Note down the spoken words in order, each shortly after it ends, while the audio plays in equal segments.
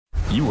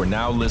You are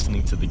now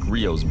listening to the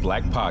Grio's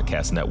Black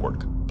Podcast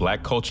Network,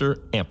 Black Culture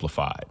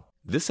Amplified.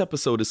 This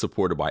episode is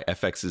supported by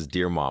FX's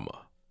Dear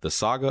Mama, the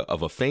saga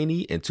of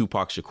Afeni and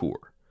Tupac Shakur.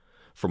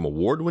 From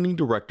award-winning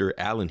director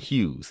Alan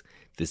Hughes,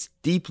 this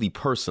deeply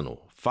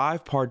personal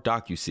 5-part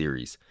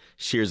docuseries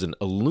shares an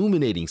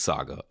illuminating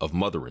saga of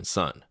mother and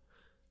son.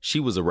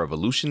 She was a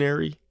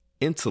revolutionary,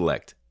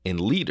 intellect,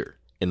 and leader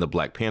in the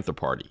Black Panther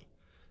Party.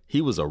 He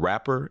was a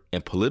rapper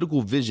and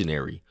political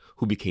visionary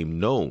who became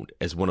known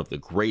as one of the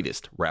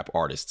greatest rap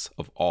artists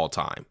of all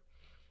time.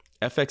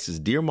 FX's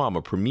Dear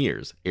Mama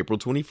premieres April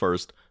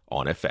 21st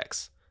on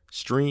FX.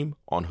 Stream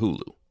on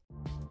Hulu.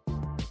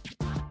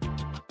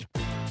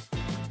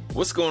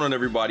 What's going on,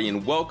 everybody,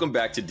 and welcome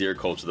back to Dear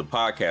Culture, the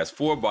podcast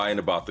for, by, and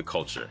about the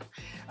culture.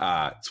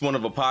 It's one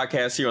of a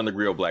podcast here on the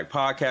Grio Black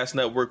Podcast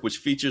Network, which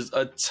features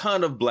a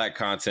ton of Black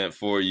content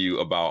for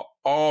you about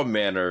all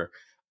manner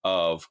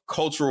of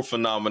cultural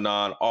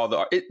phenomenon.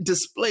 It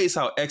displays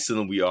how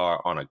excellent we are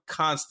on a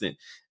constant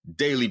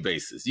daily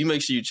basis. You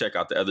make sure you check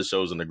out the other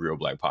shows on the Grio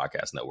Black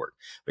Podcast Network.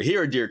 But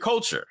here at Dear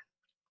Culture,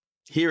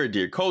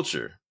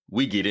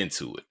 we get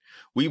into it.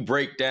 We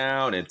break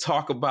down and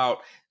talk about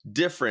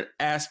different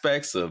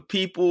aspects of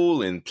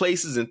people and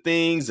places and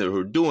things that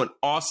are doing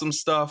awesome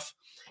stuff.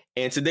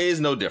 And today is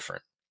no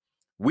different.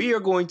 We are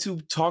going to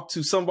talk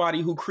to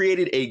somebody who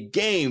created a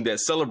game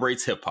that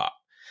celebrates hip hop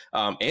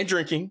and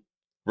drinking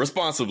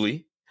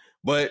responsibly,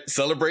 but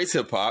celebrates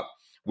hip hop.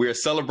 We're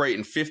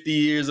celebrating 50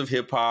 years of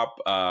hip hop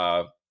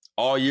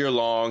all year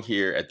long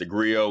here at the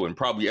Grio and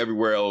probably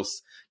everywhere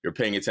else you're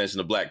paying attention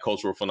to Black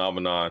cultural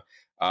phenomenon.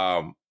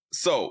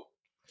 So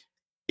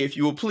if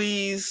you will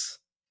please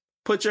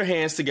put your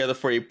hands together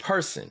for a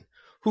person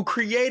who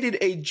created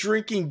a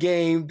drinking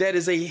game that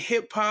is a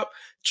hip hop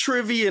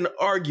trivia and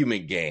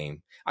argument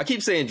game. I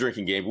keep saying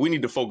drinking game, but we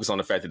need to focus on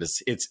the fact that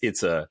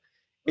it's a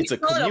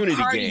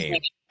community game.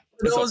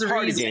 It's a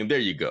party game. There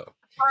you go.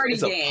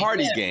 It's a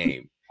party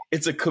game.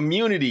 It's a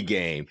community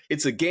game.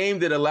 It's a game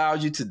that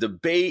allows you to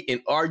debate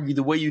and argue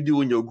the way you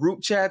do in your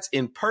group chats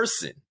in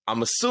person.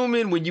 I'm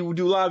assuming when you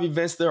do live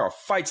events, there are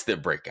fights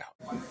that break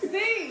out.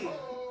 See,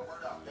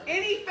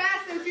 any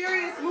Fast and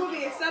Furious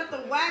movie except the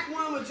whack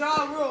one with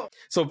Ja Rule.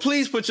 So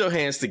please put your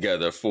hands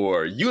together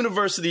for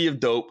University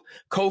of Dope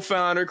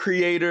co-founder,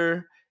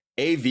 creator,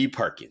 A.V.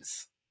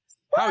 Perkins.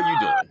 How are you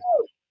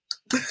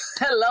doing?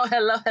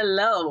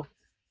 Hello.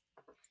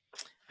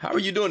 How are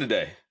you doing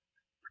today?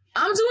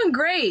 I'm doing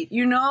great.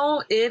 You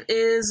know, it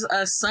is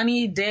a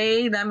sunny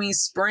day. That means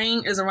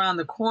spring is around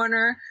the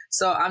corner.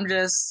 So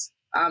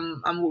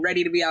I'm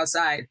ready to be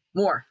outside.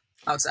 More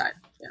outside.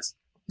 Yes.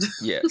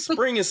 Yeah.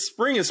 Spring is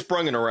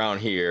sprunging around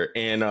here.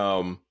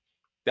 And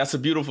that's a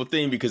beautiful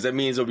thing because that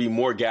means there'll be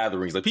more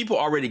gatherings. Like people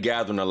already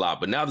gathering a lot,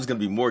 but now there's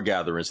going to be more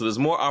gatherings. So there's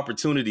more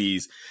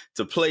opportunities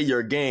to play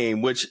your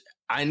game, which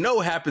I know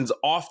happens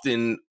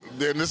often.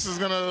 Then this is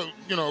going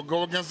to,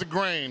 go against the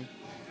grain.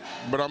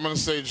 But I'm going to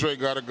say Drake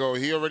got to go.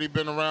 He already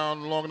been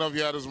around long enough. He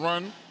had his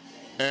run.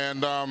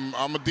 And I'm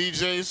a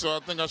DJ, so I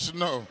think I should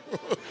know.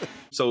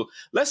 So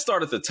let's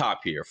start at the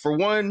top here. For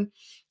one,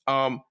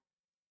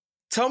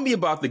 tell me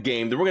about the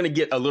game. Then we're going to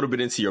get a little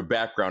bit into your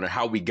background and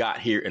how we got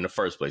here in the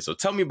first place. So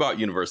tell me about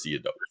University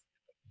of Dope.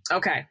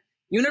 Okay.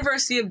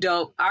 University of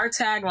Dope, our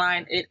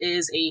tagline, it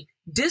is a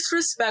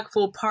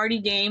disrespectful party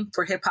game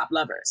for hip hop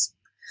lovers.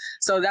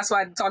 So that's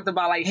why I talked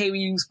about like, hey, we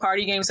use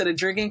party games instead of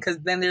drinking because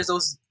then there's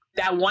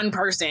that one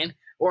person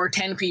or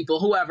 10 people,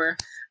 whoever.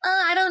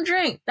 I don't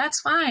drink. That's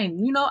fine.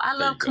 I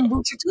love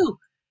kombucha too.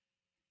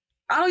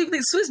 I don't even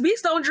think Swiss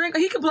Beats don't drink.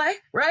 He can play,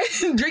 right?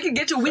 Drink and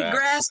get your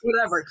wheatgrass,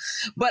 whatever.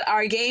 But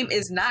our game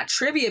is not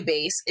trivia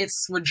based.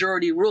 It's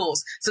majority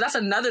rules. So that's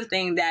another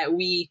thing that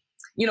we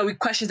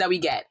questions that we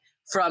get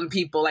from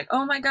people like,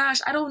 oh my gosh,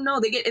 I don't know.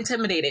 They get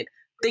intimidated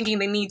thinking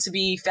they need to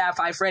be Fab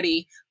Five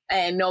Freddy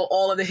and know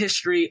all of the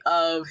history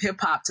of hip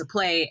hop to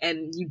play.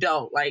 And you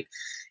don't. Like,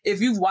 if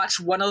you've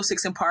watched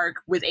 106 in Park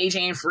with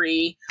AJ and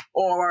Free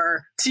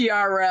or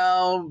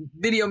TRL,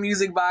 Video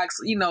Music Box,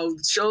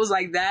 shows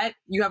like that,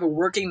 you have a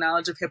working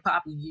knowledge of hip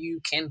hop, you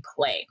can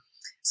play.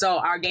 So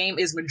our game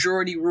is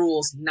majority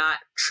rules, not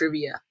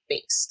trivia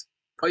based.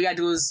 All you gotta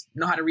do is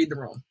know how to read the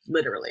room,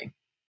 literally.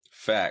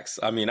 Facts.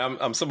 I mean,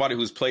 I'm somebody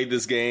who's played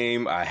this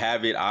game. I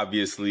have it,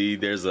 obviously.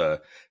 There's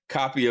a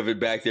copy of it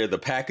back there, the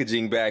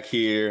packaging back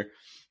here.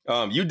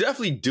 You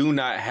definitely do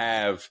not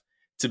have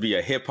to be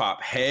a hip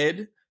hop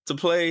head to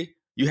play.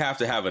 You have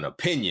to have an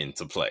opinion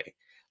to play.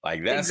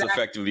 Like that's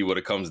effectively what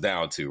it comes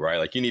down to, right?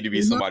 Like you need to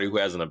be somebody who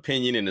has an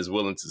opinion and is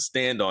willing to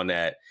stand on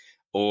that,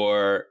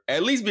 or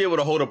at least be able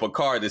to hold up a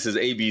card that says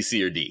A, B,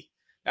 C, or D.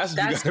 That's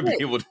what you got to be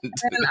able to do.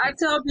 And I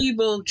tell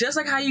people, just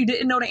like how you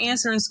didn't know the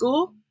answer in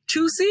school,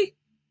 choose C.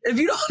 If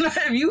you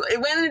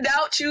when in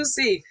doubt, choose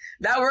C.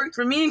 That worked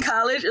for me in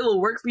college. It will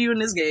work for you in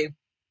this game.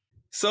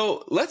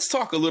 So let's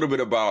talk a little bit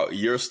about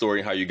your story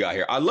and how you got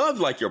here. I love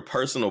like your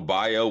personal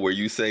bio where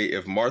you say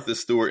if Martha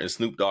Stewart and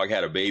Snoop Dogg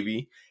had a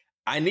baby.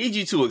 I need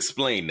you to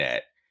explain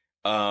that.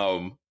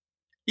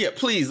 Yeah,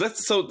 please.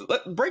 Let's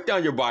break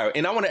down your bio.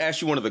 And I want to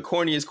ask you one of the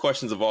corniest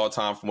questions of all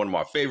time from one of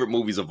my favorite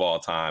movies of all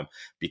time,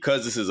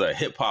 because this is a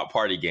hip hop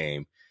party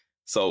game.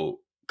 So,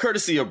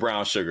 courtesy of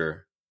Brown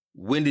Sugar,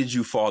 when did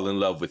you fall in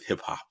love with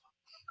hip hop?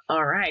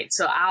 All right.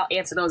 So I'll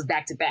answer those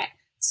back to back.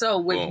 So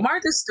with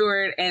Martha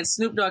Stewart and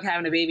Snoop Dogg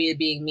having a baby, it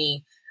being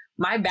me,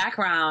 my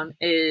background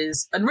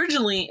is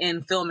originally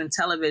in film and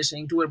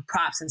television, doing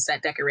props and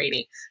set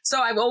decorating.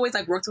 So I've always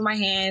like worked with my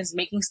hands,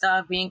 making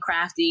stuff, being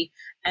crafty.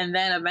 And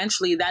then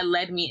eventually that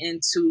led me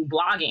into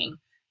blogging.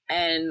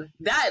 And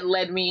that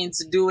led me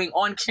into doing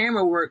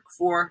on-camera work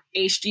for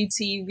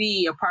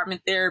HGTV,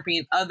 Apartment Therapy,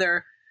 and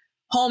other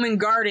home and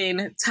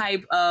garden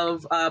type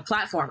of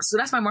platforms. So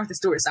that's my Martha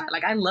Stewart side.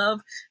 Like I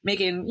love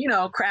making,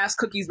 crafts,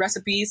 cookies,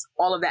 recipes,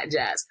 all of that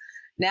jazz.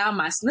 Now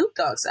my Snoop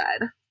Dogg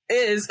side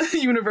is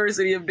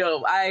University of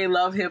Dope. I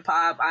love hip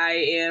hop. I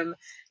am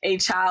a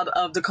child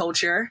of the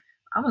culture.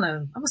 I'm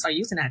gonna start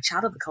using that,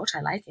 child of the culture.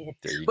 I like it.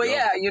 But go.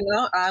 Yeah,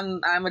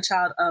 I'm a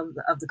child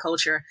of the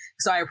culture.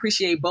 So I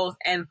appreciate both.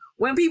 And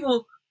when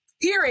people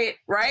hear it,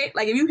 right?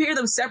 Like if you hear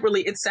them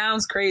separately, it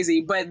sounds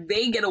crazy, but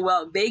they get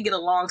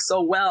along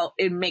so well,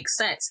 it makes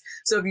sense.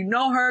 So if you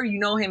know her, you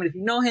know him. And if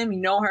you know him, you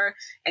know her.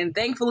 And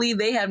thankfully,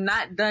 they have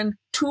not done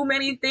too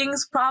many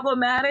things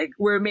problematic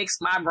where it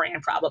makes my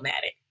brand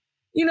problematic.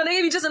 They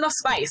give you just enough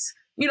spice,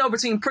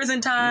 between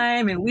Prison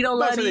Time and We Don't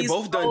Love These. They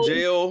both done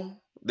jail.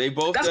 They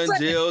both done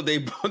jail.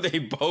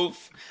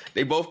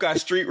 They both got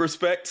street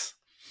respect.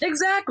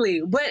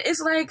 Exactly. But it's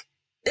like,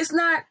 it's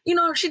not,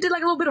 she did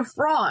like a little bit of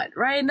fraud,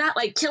 right? Not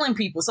like killing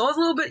people. So it's a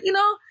little bit,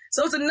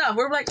 so it's enough.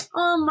 We're like,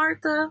 oh,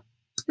 Martha,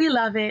 we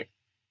love it.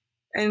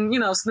 And,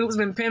 Snoop's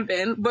been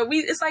pimping, but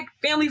it's like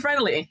family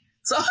friendly.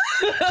 So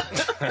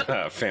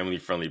family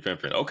friendly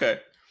pimping. Okay.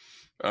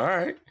 All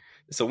right.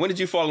 So when did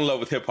you fall in love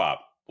with hip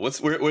hop?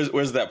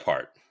 Where's that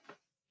part?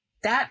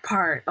 That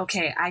part.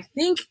 Okay. I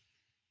think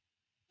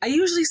I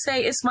usually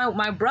say it's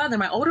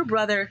my older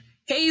brother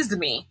hazed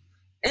me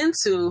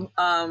into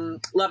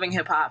loving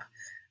hip hop.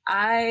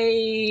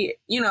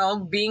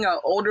 Being an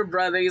older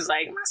brother, he's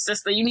like, my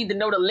sister, you need to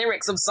know the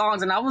lyrics of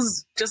songs. And I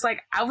was just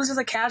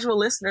a casual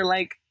listener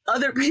like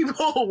other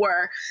people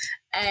were.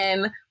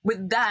 And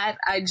with that,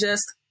 I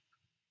just,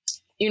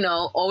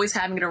 always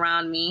having it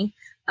around me.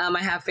 I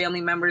have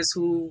family members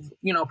who've,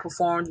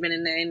 performed, been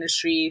in the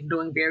industry,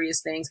 doing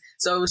various things.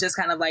 So it was just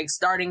kind of like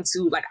starting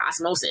to like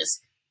osmosis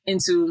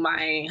into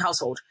my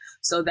household.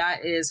 So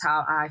that is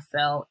how I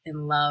fell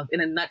in love, in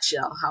a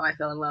nutshell, how I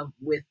fell in love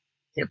with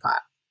hip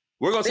hop.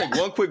 We're going to take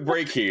one quick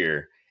break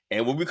here.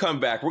 And when we come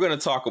back, we're going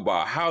to talk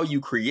about how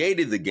you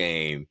created the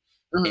game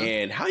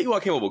and how you all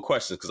came up with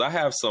questions, because I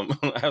have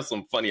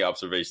some funny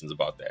observations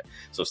about that.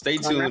 So stay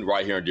tuned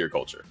right here on Dear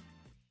Culture.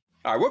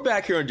 All right, we're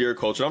back here on Dear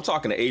Culture. I'm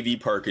talking to A.V.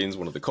 Perkins,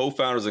 one of the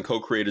co-founders and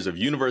co-creators of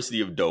University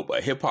of Dope, a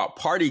hip-hop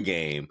party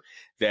game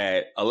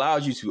that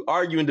allows you to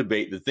argue and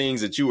debate the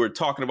things that you were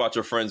talking about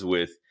your friends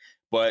with,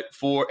 but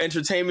for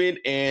entertainment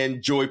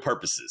and joy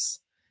purposes.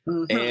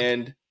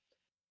 And,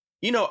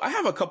 I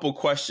have a couple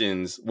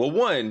questions. Well,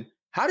 one,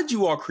 how did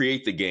you all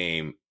create the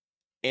game?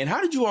 And how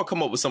did you all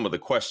come up with some of the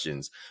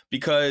questions?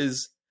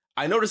 Because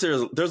I noticed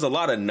there's a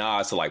lot of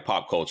nods to like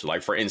pop culture.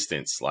 Like for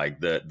instance,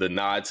 like the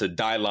nod to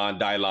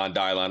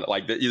Dylon,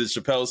 like the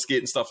Chappelle skit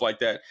and stuff like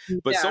that.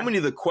 But so many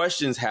of the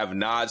questions have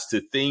nods to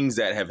things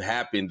that have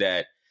happened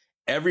that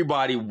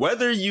everybody,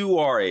 whether you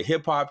are a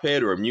hip hop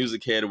head or a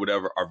music head or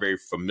whatever, are very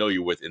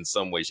familiar with in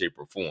some way, shape,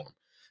 or form.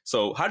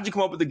 So how did you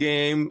come up with the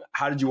game?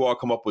 How did you all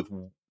come up with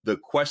the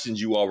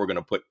questions you all were going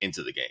to put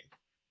into the game?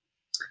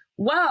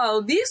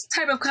 Well, these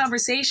type of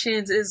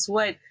conversations is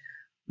what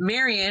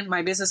Marion,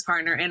 my business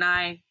partner, and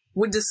I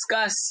would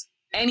discuss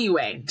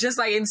anyway. Just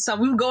like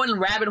we would go in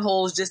rabbit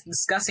holes just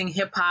discussing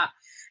hip hop.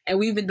 And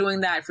we've been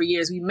doing that for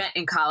years. We met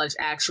in college,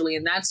 actually.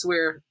 And that's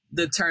where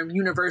the term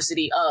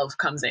University of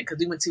comes in, because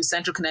we went to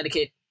Central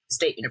Connecticut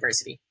State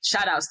University.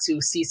 Shout outs to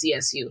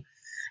CCSU.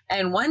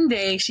 And one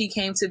day she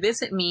came to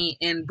visit me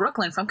in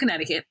Brooklyn from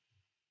Connecticut.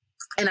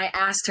 And I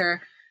asked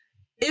her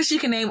if she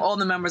can name all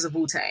the members of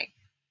Wu-Tang.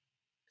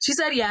 She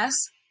said yes.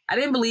 I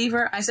didn't believe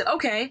her. I said,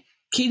 okay,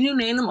 can you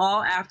name them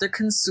all after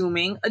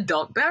consuming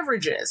adult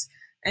beverages?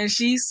 And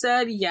she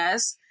said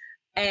yes.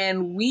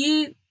 And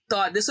we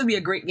thought this would be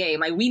a great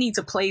game. Like, we need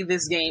to play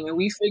this game. And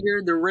we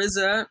figured the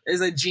RZA is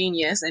a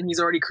genius and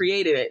he's already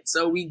created it.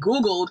 So we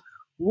Googled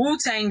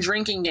Wu-Tang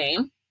drinking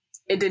game.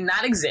 It did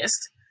not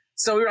exist.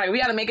 So we were like, we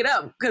got to make it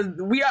up because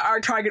we are our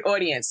target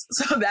audience.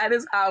 So that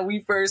is how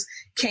we first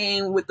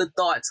came with the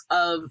thoughts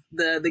of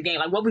the game.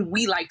 Like, what would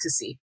we like to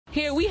see?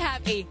 Here we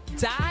have a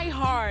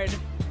die-hard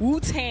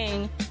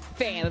Wu-Tang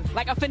fan,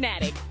 like a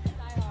fanatic.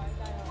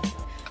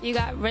 You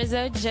got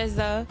RZA,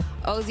 GZA,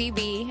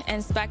 ODB,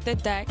 Inspector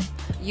Deck,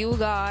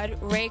 U-God,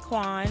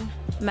 Raekwon,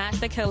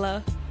 Master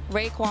Killer,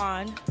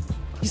 Raekwon.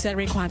 You said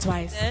Raekwon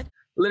twice.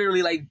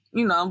 Literally, like,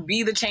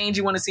 be the change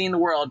you want to see in the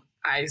world,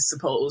 I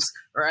suppose,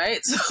 right?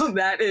 So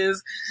that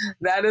is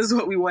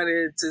what we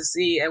wanted to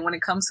see. And when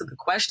it comes to the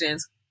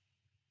questions,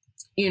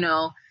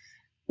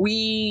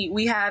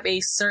 we have a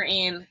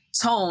certain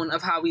tone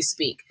of how we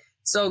speak.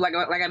 So like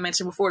I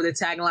mentioned before, the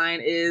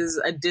tagline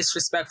is a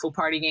disrespectful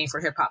party game for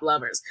hip hop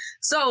lovers.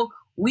 So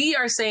we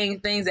are saying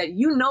things that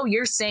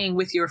you're saying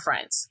with your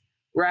friends,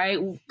 right?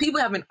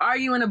 People have been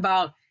arguing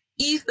about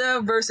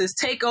Ether versus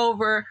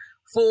Takeover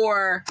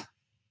for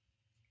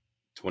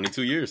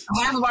 22 years,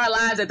 half of our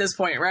lives at this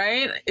point,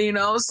 right?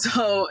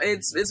 So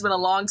it's been a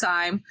long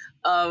time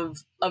of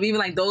even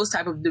like those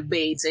type of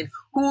debates and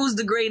who's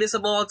the greatest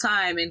of all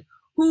time and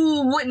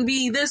who wouldn't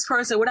be this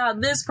person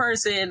without this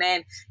person.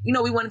 And,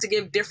 we wanted to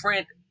give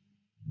different,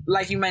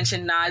 like you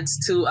mentioned,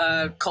 nods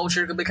to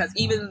culture, because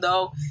even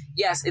though,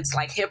 yes, it's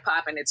like hip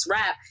hop and it's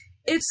rap,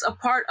 it's a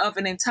part of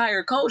an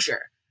entire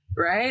culture,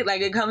 right?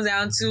 Like it comes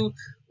down to,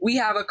 we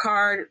have a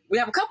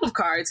couple of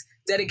cards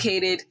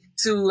dedicated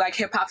to like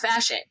hip hop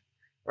fashion,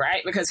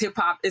 right? Because hip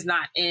hop is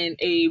not in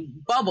a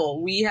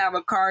bubble. We have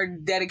a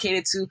card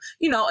dedicated to,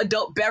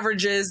 adult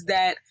beverages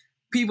that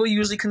people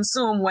usually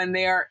consume when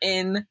they're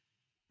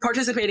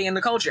participating in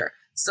the culture.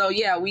 So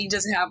yeah, we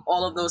just have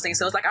all of those things.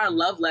 So it's like our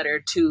love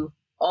letter to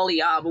all of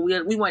y'all, but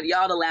we want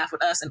y'all to laugh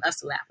with us and us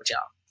to laugh with y'all.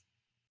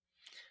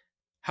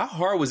 How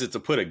hard was it to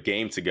put a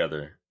game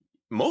together?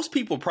 Most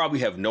people probably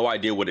have no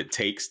idea what it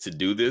takes to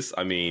do this.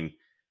 I mean,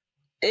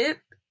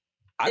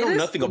 I know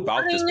nothing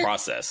about this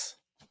process.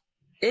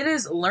 It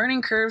is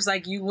learning curves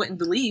like you wouldn't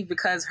believe,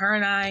 because her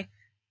and I,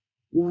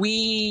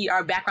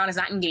 our background is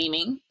not in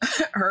gaming.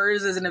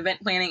 Hers is in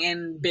event planning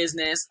and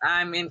business.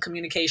 I'm in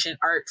communication,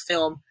 art,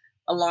 film,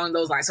 along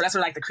those lines. So that's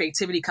where like the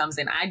creativity comes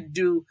in. I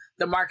do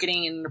the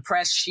marketing and the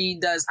press. She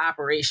does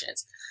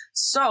operations.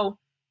 So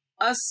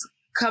us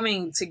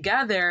coming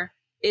together,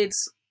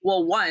 it's,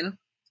 well, one,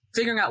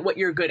 figuring out what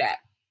you're good at,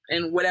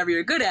 and whatever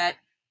you're good at,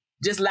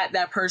 just let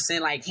that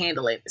person like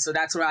handle it. So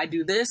that's where I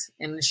do this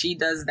and she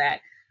does that.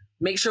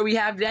 Make sure we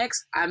have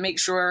decks. I make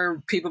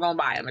sure people gonna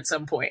buy them at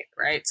some point,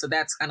 right? So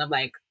that's kind of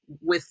like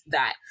with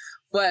that.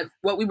 But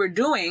what we were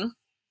doing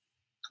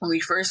when we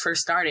first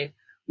started,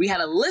 we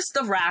had a list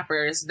of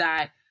rappers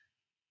that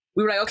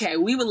we were like, okay,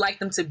 we would like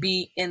them to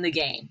be in the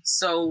game,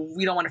 so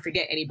we don't want to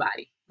forget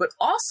anybody. But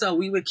also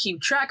we would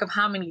keep track of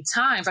how many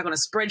times, like on a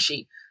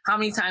spreadsheet, how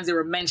many times they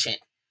were mentioned.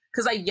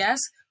 Because like, yes,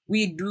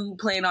 we do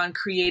plan on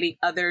creating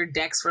other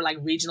decks for like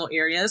regional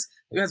areas,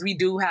 because we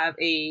do have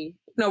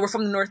we're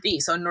from the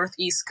Northeast, so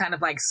Northeast kind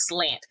of like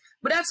slant.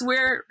 But that's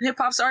where hip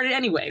hop started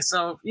anyway.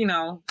 So,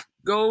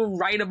 go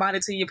write about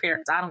it to your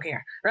parents. I don't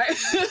care, right?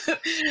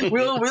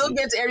 We'll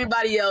get to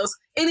everybody else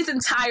in its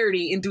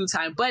entirety in due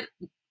time. But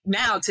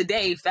now,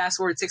 today, fast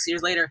forward 6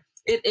 years later,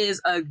 it is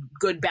a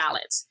good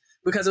balance,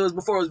 because it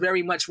was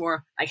very much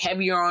more like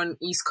heavier on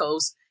East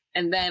Coast.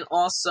 And then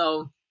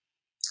also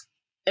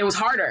it was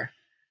harder.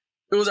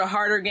 It was a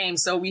harder game.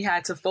 So we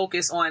had to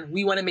focus on,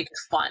 we want to make it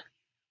fun,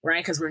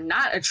 right? Because we're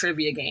not a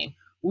trivia game.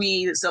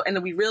 And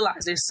then we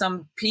realized there's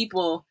some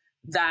people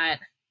that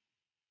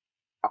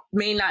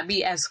may not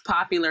be as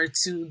popular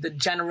to the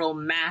general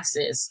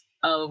masses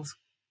of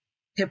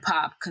hip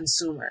hop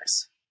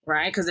consumers,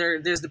 right? Because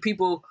there's the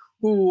people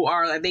who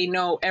are like, they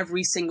know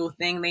every single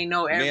thing. They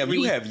know every. Ma'am,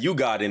 you have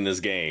YouGot in this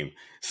game,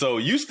 so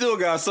you still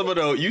got some of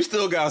those. You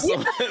still got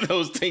some of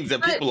those things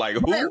that people like.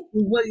 Who?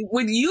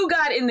 With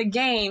YouGot in the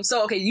game,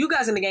 so okay,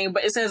 YouGot's in the game,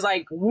 but it says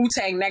like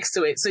Wu-Tang next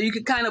to it, so you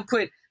could kind of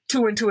put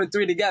 2 and 2 and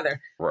 3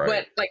 together. Right.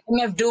 But like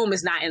MF Doom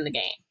is not in the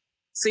game.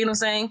 See what I'm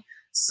saying?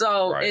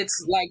 So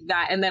It's like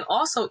that. And then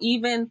also,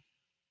 even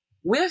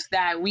with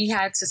that, we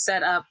had to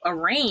set up a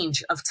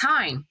range of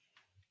time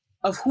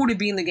of who to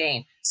be in the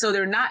game. So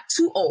they're not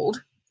too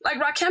old. Like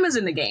Rakim is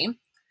in the game.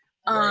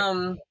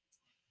 Right.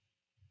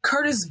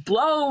 Curtis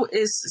Blow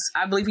is,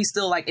 I believe he's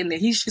still like in there.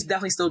 He should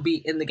definitely still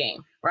be in the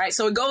game. Right.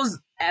 So it goes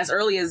as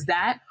early as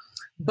that,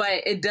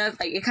 but it does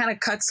like, it kind of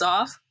cuts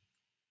off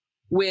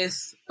with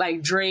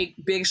like Drake,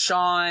 Big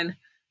Sean,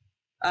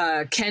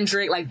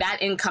 Kendrick, like that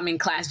incoming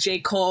class, J.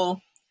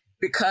 Cole,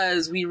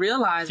 because we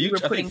realized we were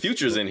putting, I think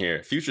Future's in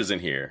here. Future's in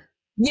here.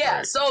 Yeah,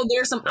 right. So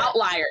there's some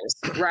outliers,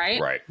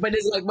 right? Right. But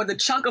it's like, but the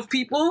chunk of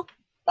people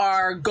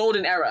are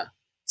golden era.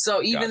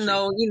 So even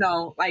though,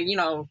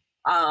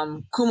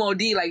 Kumo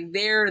D, like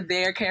they're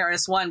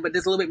KRS-One, but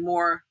there's a little bit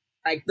more,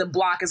 like the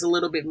block is a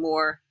little bit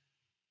more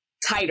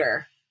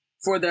tighter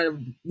for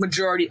the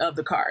majority of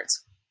the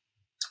cards.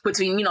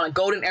 Between, like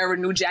golden era,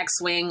 New Jack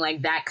Swing,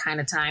 like that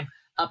kind of time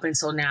up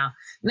until now.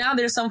 Now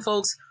there's some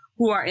folks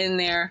who are in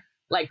there,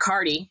 like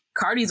Cardi.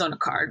 Cardi's on the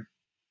card.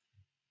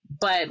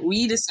 But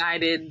we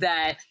decided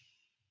that,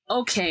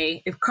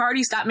 okay, if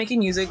Cardi stopped making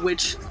music,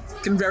 which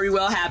can very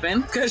well happen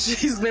because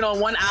she's been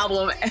on one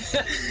album,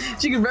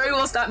 she can very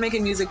well stop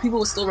making music. People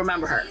will still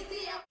remember her.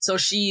 So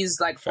she's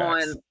like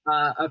Facts.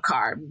 On a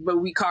card,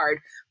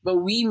 but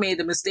we made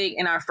the mistake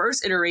in our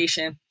first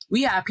iteration.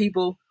 We have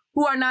people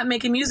who are not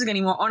making music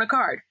anymore on a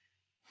card.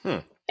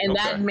 And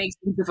that makes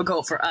it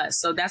difficult for us.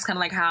 So that's kind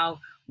of like how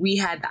we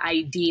had the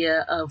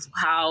idea of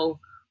how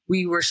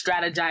we were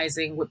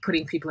strategizing with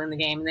putting people in the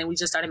game. And then we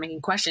just started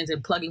making questions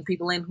and plugging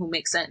people in who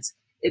make sense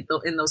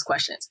in those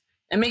questions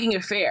and making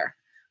it fair.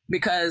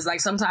 Because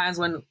like sometimes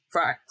when,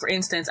 for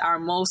instance, our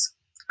most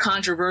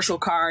controversial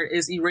card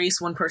is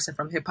erase one person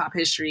from hip hop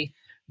history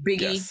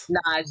Biggie, Yes.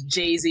 Nas,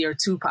 Jay-Z, or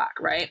Tupac,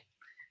 right?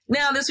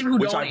 Now there's people who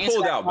Which don't want I to answer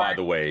pulled that out, by part.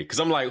 the way, because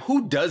I'm like,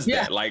 who does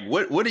Yeah. that? Like,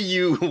 what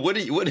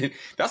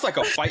that's like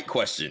a fight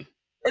question.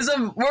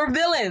 We're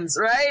villains,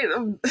 right?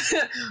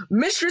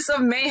 Mistress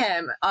of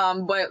mayhem.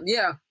 But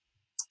yeah,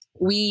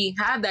 we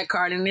have that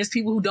card, and there's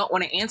people who don't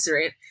want to answer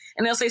it,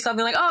 and they'll say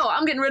something like, "Oh,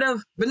 I'm getting rid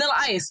of Vanilla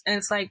Ice," and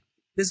it's like,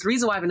 there's the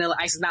reason why Vanilla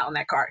Ice is not on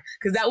that card,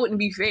 because that wouldn't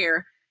be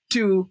fair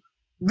to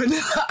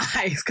Vanilla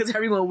Ice, because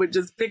everyone would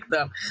just pick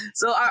them.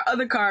 So our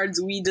other cards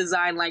we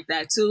design like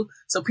that too.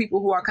 So people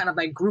who are kind of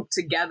like grouped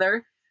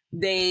together,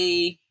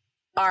 they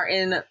are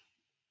in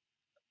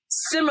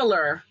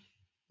similar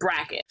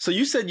bracket. So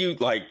you said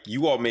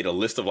you all made a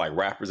list of like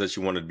rappers that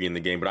you wanted to be in the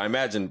game, but I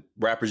imagine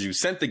rappers you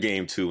sent the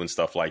game to and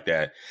stuff like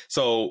that.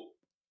 So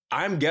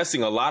I'm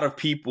guessing a lot of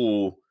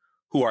people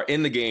who are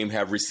in the game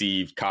have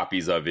received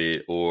copies of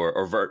it or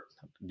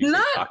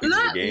Not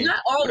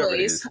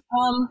always. Is.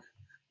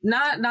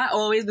 Not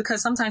always,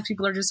 because sometimes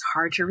people are just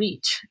hard to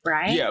reach,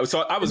 right? Yeah,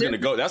 so I was going to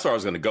go. That's where I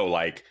was going to go.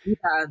 Like,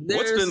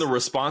 what's been the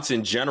response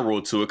in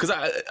general to it? Because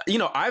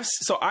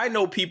I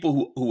know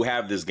people who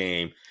have this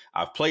game.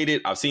 I've played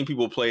it. I've seen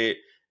people play it.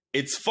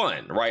 It's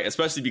fun, right?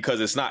 Especially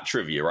because it's not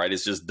trivia, right?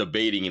 It's just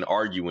debating and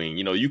arguing.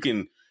 You know, you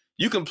can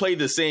play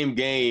the same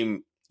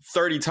game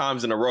 30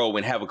 times in a row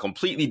and have a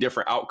completely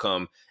different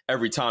outcome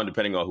every time,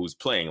 depending on who's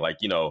playing. Like,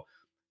 you know,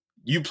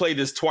 you play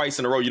this twice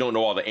in a row, you don't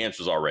know all the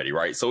answers already,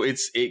 right? So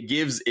it's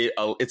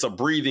a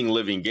breathing,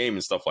 living game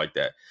and stuff like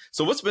that.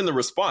 So what's been the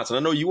response? And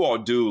I know you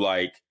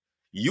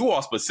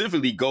all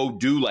specifically go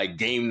do like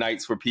game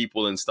nights for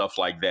people and stuff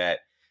like that.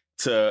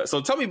 So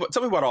tell me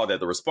about all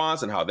that, the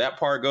response and how that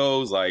part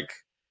goes. Like,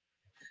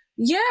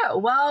 yeah,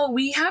 well,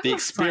 we have the a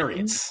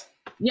experience.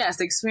 Friend. Yes,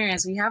 the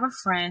experience. We have a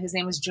friend. His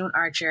name is June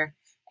Archer,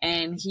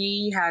 and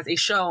he has a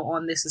show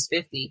on This Is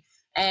 50.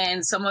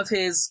 And some of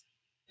his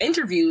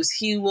interviews,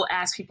 he will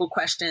ask people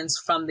questions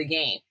from the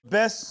game.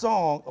 Best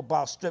song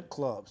about strip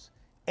clubs.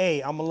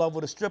 A, I'm in love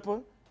with a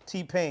stripper,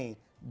 T-Pain.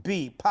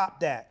 B,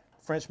 Pop That,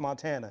 French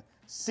Montana.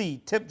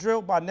 C, Tip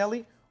Drill by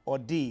Nelly. Or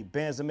D,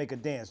 Bands That Make a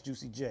Dance,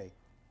 Juicy J.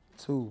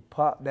 2,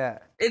 Pop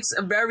That. It's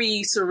a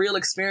very surreal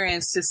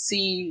experience to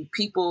see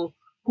people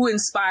who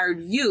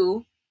inspired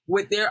you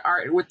with their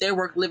art, with their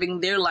work,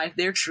 living their life,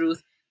 their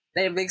truth.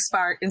 They've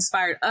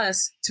inspired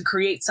us to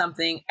create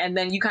something, and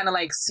then you kind of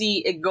like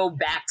see it go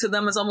back to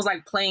them. It's almost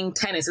like playing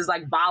tennis. It's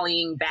like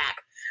volleying back,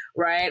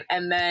 right?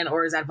 And then,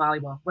 or is that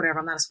volleyball? Whatever.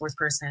 I'm not a sports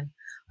person.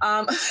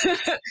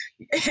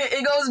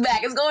 It goes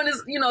back. It's going,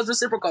 it's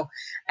reciprocal.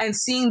 And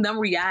seeing them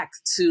react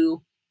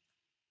to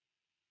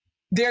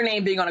their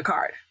name being on a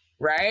card,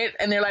 right?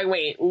 And they're like,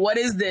 wait, what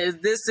is this?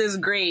 This is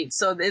great.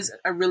 So there's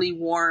a really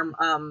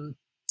warm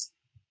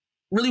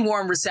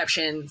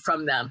reception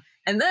from them.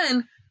 And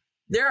then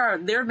there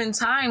have been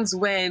times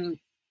when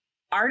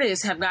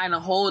artists have gotten a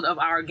hold of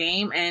our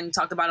game and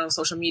talked about it on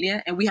social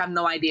media, and we have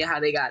no idea how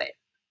they got it.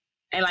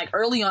 And like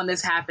early on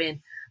this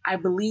happened, I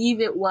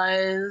believe it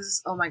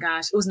was, oh my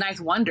gosh, it was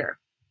Ninth Wonder.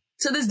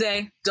 To this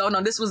day, don't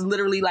know. This was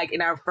literally like in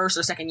our first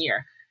or second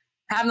year.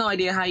 Have no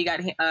idea how he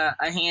got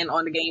a hand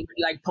on the game.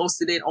 He like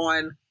posted it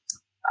on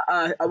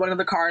one of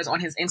the cards on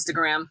his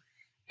Instagram.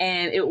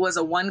 And it was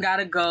a One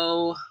Gotta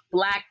Go,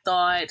 Black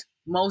Thought,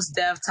 Mos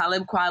Def,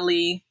 Talib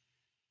Kweli,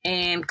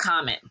 and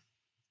Common,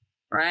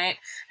 right?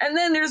 And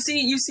then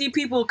you see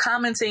people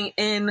commenting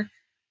in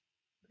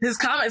his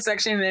comment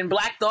section, and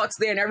Black Thought's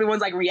there, and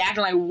everyone's like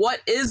reacting like,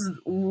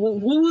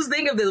 who's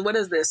thinking of this? What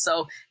is this?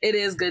 So it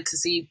is good to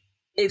see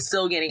it's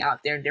still getting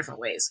out there in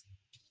different ways.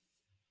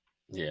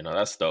 Yeah, no,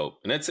 that's dope.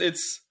 And that's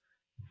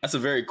a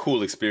very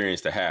cool experience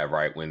to have,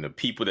 right? When the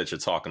people that you're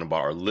talking about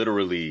are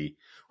literally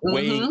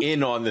weighing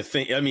in on the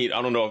thing. I mean,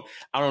 I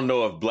don't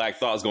know if Black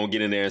Thought's gonna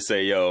get in there and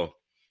say, yo,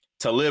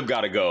 Talib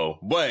gotta go,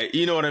 but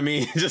you know what I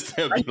mean? Just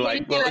to be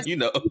like, well, you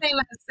know. He may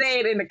not say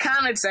it in the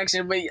comment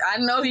section, but I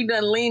know he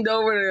done leaned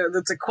over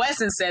to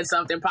Quest and said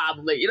something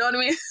probably. You know what I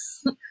mean?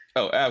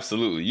 Oh,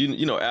 absolutely.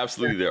 You know,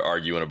 absolutely they're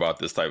arguing about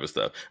this type of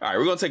stuff. All right,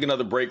 we're going to take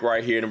another break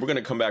right here, and we're going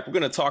to come back. We're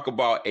going to talk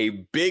about a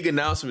big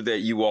announcement that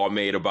you all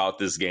made about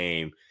this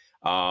game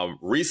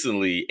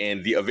recently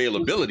and the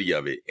availability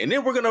of it. And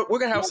then we're going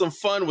to have some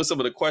fun with some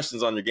of the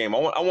questions on your game.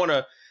 I want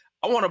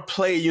to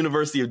play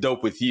University of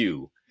Dope with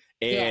you.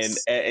 And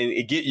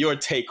get your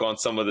take on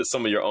some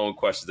of your own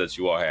questions that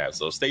you all have.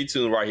 So stay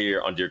tuned right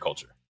here on Dear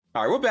Culture.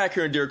 All right, we're back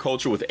here in Dear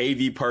Culture with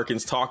AV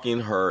Perkins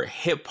talking her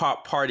hip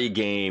hop party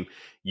game,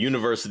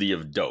 University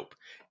of Dope.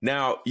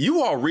 Now,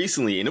 you all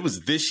recently, and it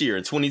was this year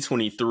in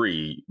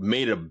 2023,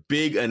 made a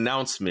big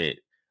announcement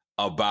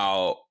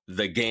about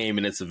the game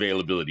and its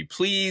availability.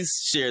 Please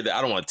share that.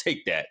 I don't want to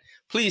take that.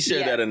 Please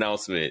share that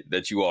announcement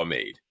that you all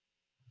made.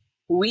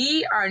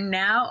 We are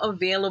now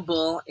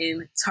available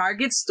in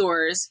Target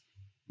stores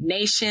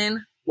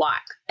nationwide.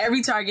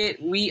 Every Target,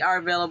 we are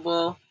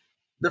available.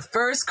 The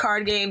first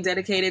card game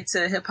dedicated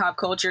to hip hop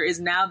culture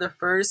is now the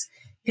first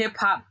hip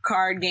hop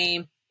card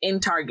game in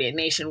Target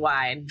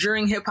nationwide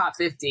during Hip Hop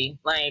 50.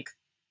 Like,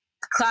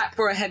 clap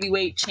for a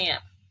heavyweight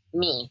champ,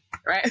 me,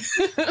 right?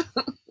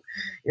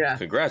 Yeah.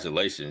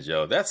 Congratulations,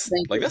 yo. That's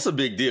Thank like you. that's a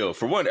big deal.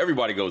 For one,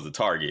 everybody goes to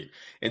Target.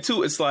 And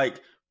two, it's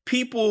like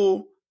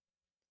people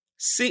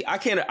see, I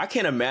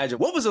can't imagine.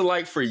 What was it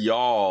like for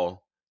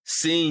y'all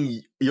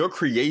seeing your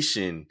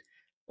creation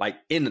like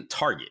in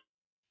Target?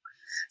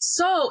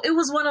 So it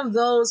was one of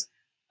those,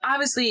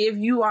 obviously, if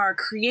you are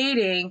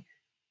creating,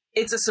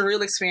 it's a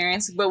surreal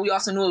experience, but we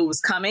also knew it was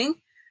coming.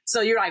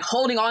 So you're like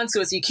holding on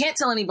to it. So you can't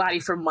tell anybody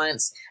for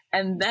months.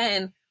 And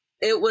then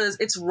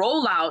its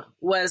rollout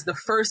was the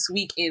first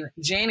week in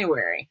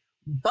January.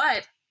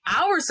 But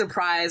our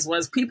surprise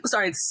was people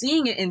started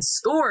seeing it in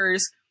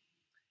stores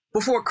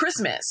before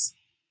Christmas.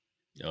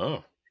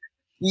 Oh.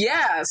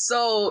 Yeah.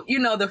 So,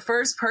 the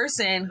first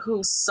person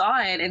who saw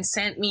it and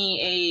sent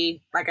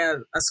me a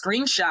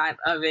screenshot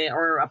of it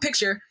or a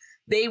picture,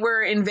 they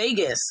were in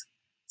Vegas.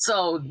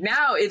 So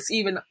now it's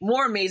even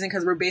more amazing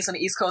because we're based on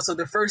the East Coast. So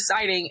the first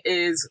sighting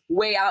is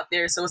way out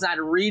there. So it's not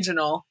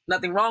regional.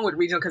 Nothing wrong with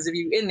regional because if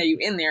you're in there, you're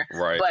in there.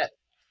 Right. But,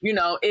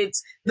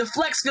 it's the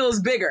flex feels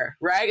bigger,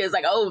 right? It's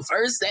like, oh,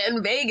 first set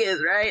in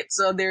Vegas, right?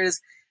 So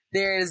there's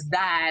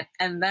that.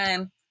 And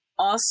then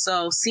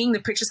also seeing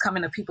the pictures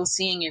coming of people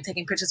seeing it,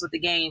 taking pictures with the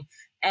game.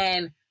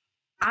 And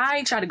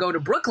I tried to go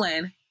to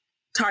Brooklyn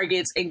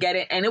Targets and get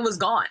it, and it was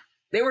gone.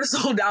 They were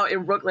sold out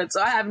in Brooklyn.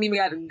 So I haven't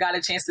even got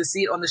a chance to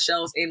see it on the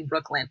shelves in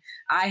Brooklyn.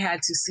 I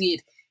had to see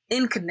it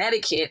in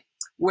Connecticut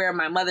where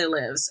my mother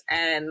lives.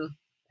 And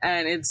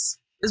it's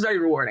very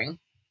rewarding.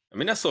 I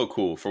mean, that's so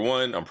cool. For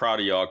one, I'm proud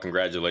of y'all.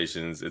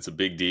 Congratulations. It's a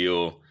big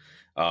deal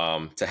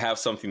to have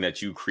something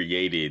that you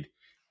created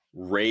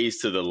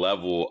raised to the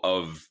level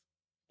of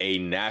a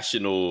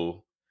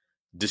national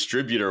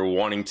distributor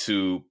wanting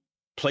to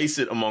place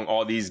it among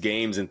all these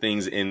games and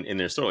things in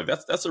their store. Like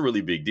that's a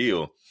really big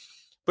deal.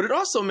 But it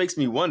also makes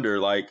me wonder,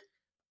 like,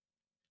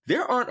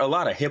 there aren't a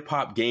lot of hip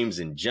hop games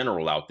in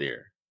general out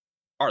there,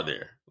 are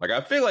there? Like,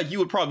 I feel like you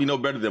would probably know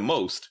better than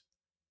most.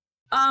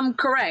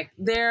 Correct.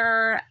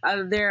 There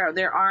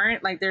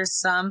aren't. Like, there's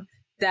some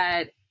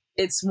that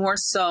it's more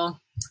so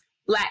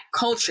Black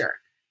culture,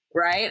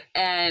 right?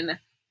 And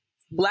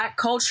Black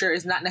culture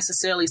is not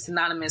necessarily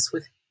synonymous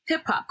with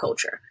hip hop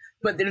culture,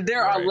 but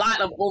there are a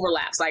lot of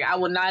overlaps. Like, I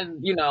would not,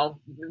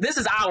 this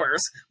is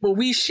ours, but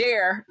we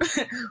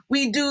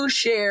do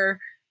share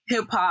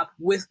hip hop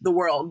with the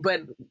world,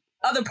 but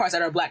other parts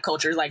that are Black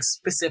culture, like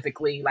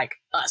specifically like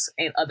us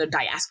and other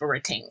diaspora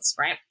things,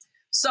 right?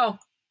 So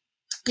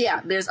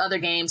yeah, there's other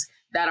games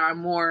that are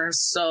more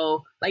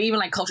so like, even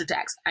like Culture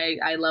Tax.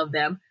 I love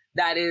them.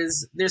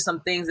 There's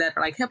some things that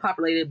are like hip hop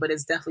related, but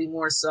it's definitely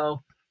more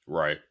so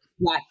right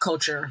Black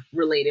culture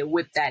related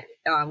with that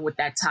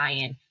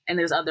tie-in. And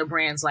there's other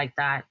brands like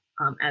that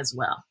as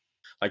well.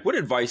 Like, what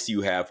advice do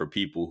you have for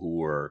people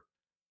who are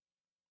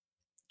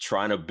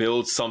trying to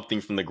build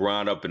something from the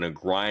ground up and are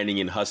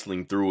grinding and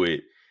hustling through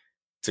it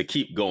to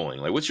keep going?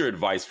 Like, what's your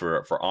advice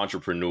for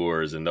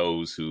entrepreneurs and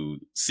those who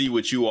see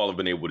what you all have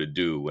been able to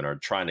do and are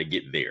trying to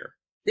get there?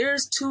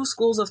 There's two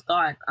schools of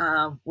thought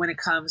when it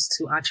comes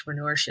to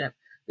entrepreneurship.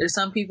 There's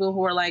some people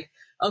who are like,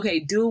 okay,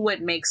 do what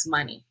makes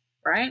money,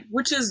 right?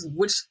 Which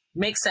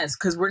makes sense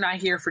because we're not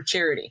here for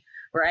charity,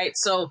 right?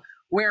 So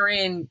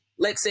wherein,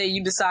 let's say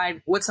you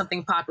decide what's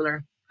something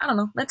popular. I don't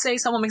know. Let's say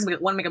someone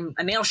want to make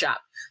a nail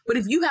shop. But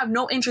if you have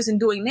no interest in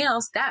doing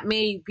nails, that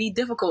may be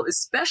difficult,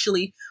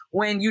 especially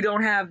when you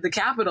don't have the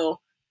capital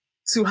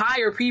to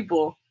hire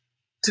people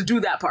to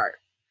do that part.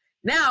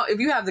 Now, if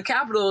you have the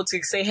capital to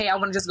say, hey, I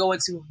want to just go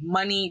into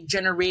money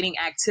generating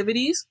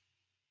activities,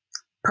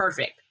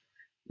 perfect.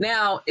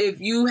 Now, if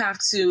you have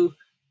to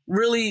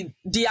really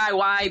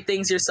DIY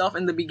things yourself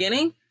in the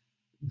beginning,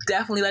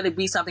 definitely let it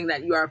be something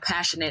that you are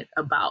passionate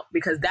about,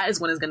 because that is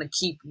when it's going to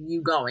keep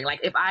you going. Like,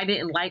 if I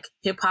didn't like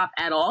hip hop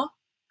at all,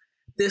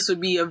 this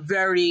would be a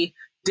very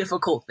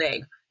difficult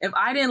thing. If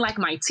I didn't like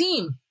my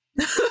team,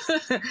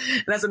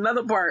 that's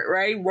another part,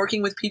 right?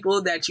 Working with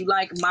people that you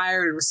like,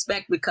 admire, and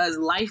respect, because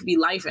life be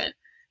lifing.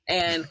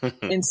 And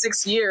in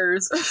 6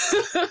 years,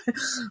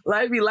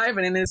 life be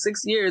lifing. And in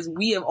 6 years,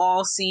 we have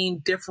all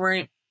seen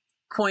different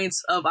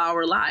points of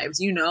our lives,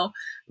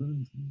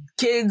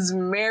 kids,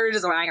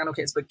 marriages, I ain't got no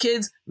kids, but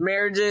kids,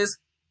 marriages,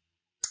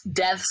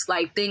 deaths,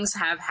 like things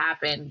have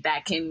happened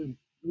that can,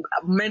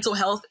 mental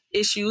health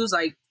issues,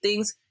 like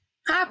things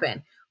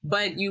happen,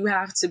 but you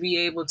have to be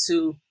able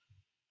to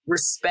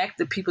respect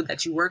the people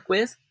that you work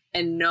with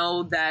and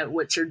know that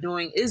what you're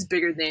doing is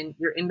bigger than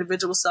your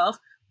individual self,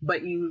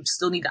 but you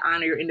still need to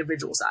honor your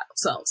individual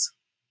selves.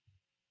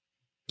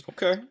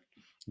 Okay.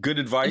 Good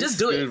advice. Just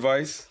do it. Good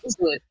advice. Just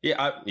do it.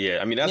 Yeah.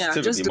 I mean, that's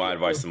typically my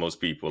advice to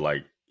most people.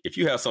 Like, if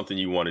you have something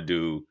you want to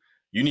do,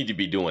 you need to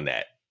be doing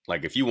that.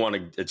 Like, if you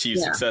want to achieve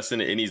success in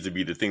it, it needs to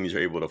be the thing that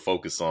you're able to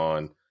focus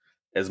on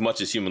as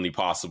much as humanly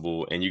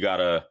possible. And you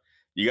gotta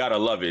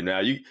love it. Now,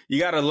 you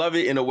gotta love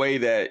it in a way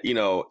that,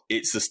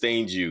 it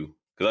sustains you.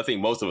 Because I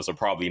think most of us are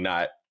probably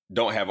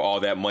don't have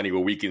all that money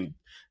where we can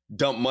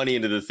dump money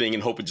into the thing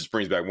and hope it just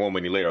brings back more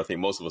money later. I think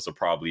most of us are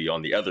probably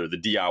on the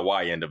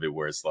DIY end of it,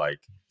 where it's like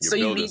you're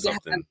building you need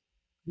something. To have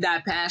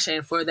that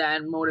passion for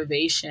that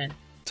motivation.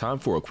 Time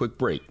for a quick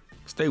break.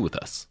 Stay with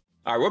us.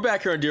 All right, we're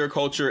back here on Dear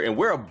Culture, and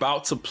we're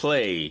about to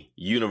play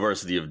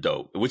University of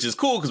Dope, which is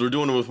cool because we're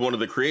doing it with one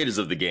of the creators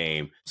of the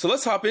game. So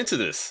let's hop into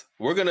this.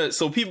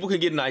 So people can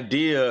get an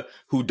idea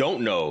who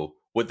don't know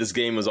what this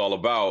game is all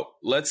about.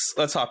 Let's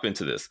hop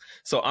into this.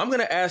 So I'm going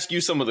to ask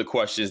you some of the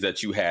questions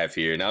that you have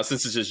here. Now,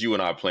 since it's just you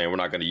and I playing, we're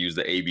not going to use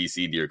the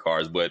ABC Dear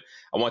cards, but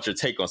I want your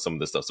take on some of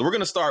this stuff. So we're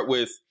going to start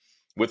with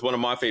one of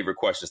my favorite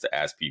questions to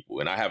ask people,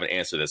 and I have an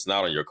answer that's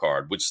not on your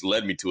card, which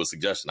led me to a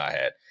suggestion I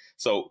had.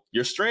 So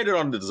you're stranded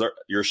on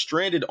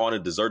a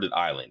deserted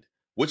island.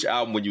 Which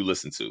album would you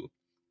listen to?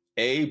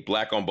 A,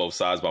 Black on Both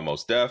Sides by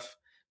Mos Def.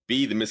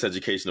 B, The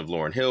Miseducation of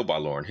Lauryn Hill by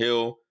Lauryn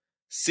Hill.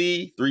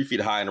 C, 3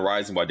 Feet High and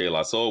Rising by De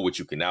La Soul, which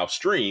you can now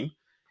stream.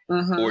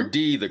 Or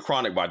D, The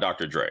Chronic by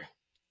Dr. Dre.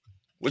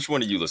 Which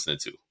one are you listening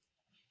to?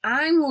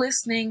 I'm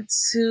listening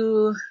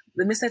to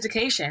The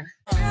Miseducation.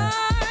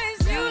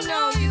 You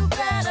know you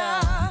better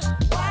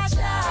watch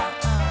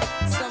out.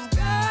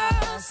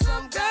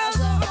 Some girls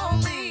are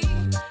only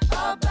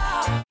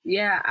about.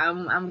 Yeah,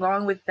 I'm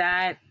going with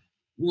that.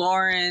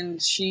 Lauren,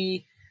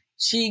 she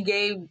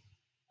gave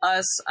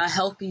us a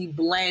healthy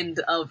blend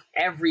of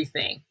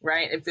everything,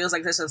 right? It feels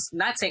like this is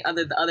not saying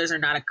the others are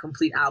not a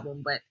complete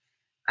album, but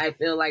I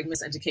feel like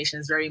Miseducation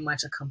is very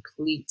much a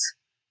complete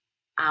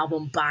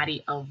album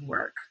body of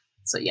work.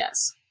 So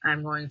yes,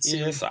 I'm going to.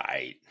 Yes,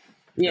 I.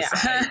 Yeah.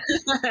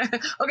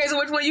 Okay, so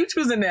which one are you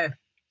choosing then?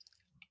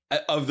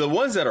 Of the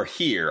ones that are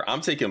here,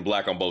 I'm taking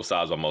Black on Both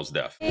Sides by Mos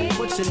Def.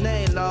 What's your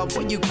name, love?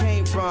 Where you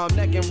came from?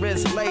 Neck and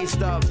wrist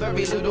laced up,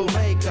 very little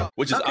makeup.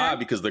 Which is odd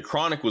because The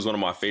Chronic was one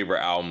of my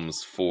favorite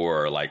albums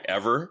for like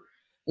ever.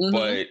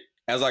 But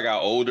as I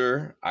got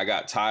older, I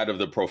got tired of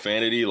the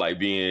profanity, like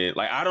being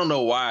like, I don't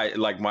know why,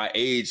 like my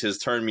age has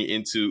turned me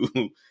into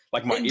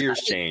like my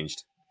ears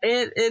changed.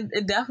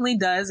 It definitely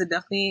does.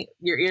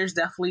 Your ears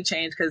definitely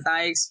change because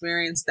I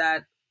experienced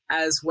that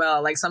as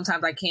well. Like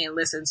sometimes I can't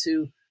listen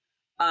to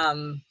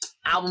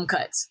album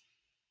cuts,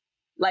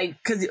 like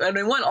because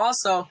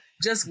also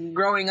just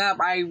growing up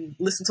I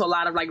listened to a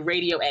lot of like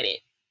radio edit,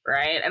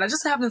 right? And I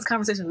just having this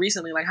conversation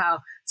recently, like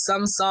how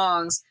some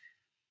songs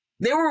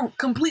they were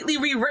completely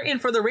rewritten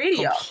for the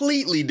radio,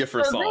 completely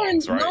different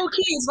songs, right? No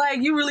keys,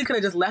 like you really could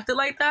have just left it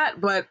like that,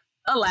 but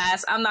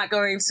alas, I'm not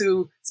going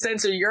to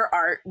censor your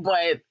art.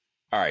 But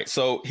all right,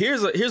 so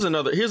here's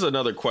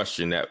another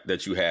question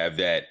that you have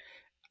that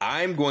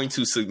I'm going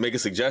to make a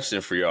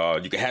suggestion for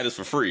y'all. You can have this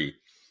for free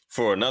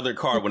for another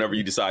card whenever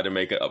you decide to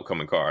make an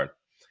upcoming card.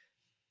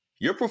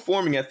 You're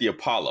performing at the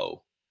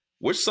Apollo.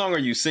 Which song are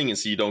you singing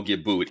so you don't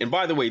get booed? And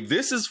by the way,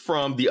 this is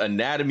from the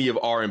Anatomy of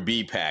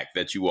R&B pack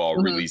that you all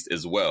released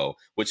as well,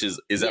 which is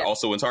that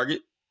also in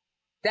Target?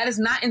 That is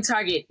not in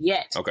Target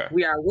yet. Okay.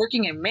 We are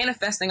working and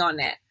manifesting on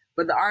that.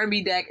 But the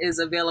R&B deck is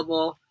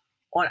available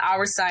on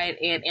our site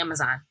and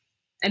Amazon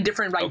and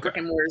different brick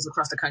and mortars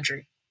across the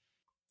country.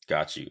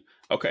 Got you.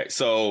 Okay,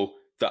 so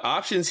the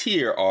options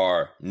here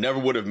are Never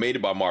Would Have Made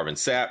It by Marvin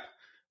Sapp,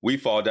 We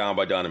Fall Down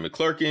by Donnie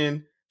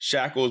McClurkin,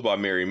 Shackles by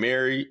Mary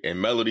Mary, and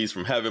Melodies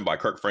from Heaven by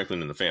Kirk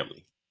Franklin and the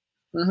Family.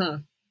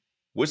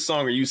 Which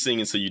song are you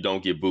singing so you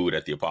don't get booed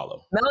at the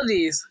Apollo?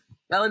 Melodies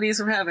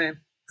from Heaven.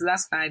 So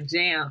that's my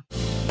jam.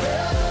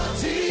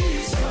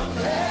 Melodies from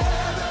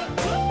heaven.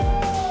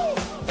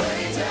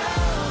 Way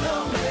down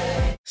on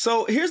me.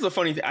 So here's the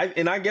funny thing,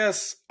 I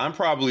guess I'm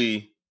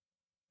probably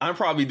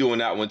doing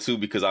that one too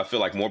because I feel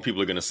like more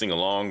people are going to sing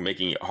along,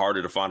 making it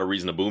harder to find a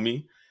reason to boo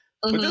me.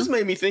 But this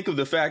made me think of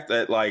the fact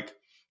that, like,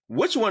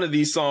 which one of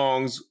these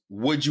songs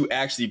would you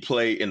actually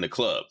play in the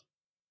club,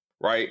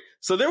 right?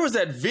 So there was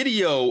that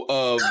video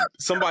of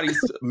somebody's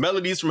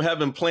Melodies from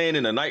Heaven playing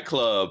in a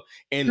nightclub,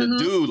 and the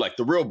dude, like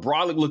the real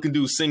brolic-looking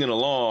dude, singing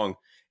along.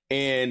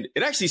 And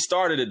it actually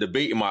started a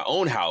debate in my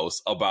own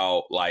house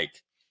about,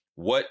 like,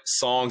 what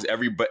songs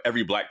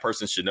every Black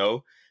person should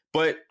know.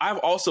 But I've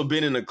also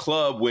been in a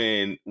club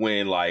when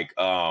like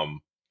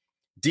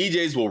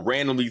DJs will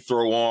randomly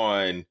throw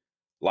on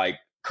like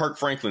Kirk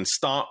Franklin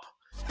Stomp,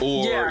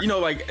 or you know,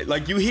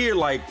 like you hear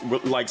like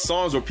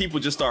songs where people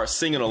just start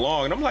singing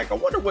along, and I'm like, I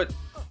wonder what,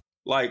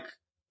 like,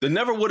 the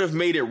Never Would Have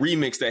Made It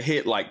remix that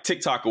hit like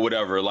TikTok or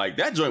whatever, like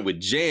that joint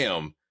would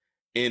jam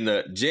in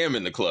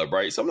the club,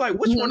 right? So I'm like,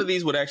 which one of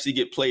these would actually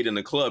get played in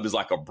the club is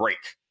like a break?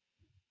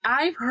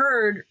 I've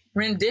heard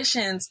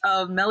renditions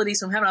of Melodies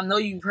from Heaven. I know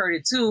you've heard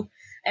it too,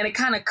 and it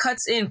kind of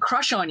cuts in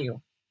Crush on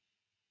You.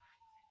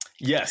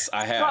 Yes,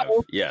 I have.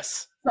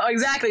 Yes. So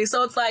exactly.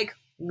 So it's like,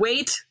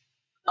 wait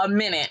a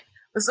minute.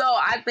 So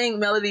I think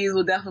Melodies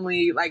will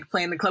definitely like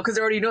play in the club because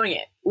they're already doing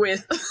it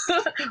with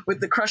with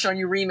the Crush on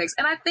You remix.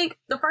 And I think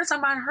the first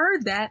time I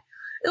heard that,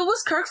 it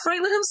was Kirk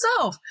Franklin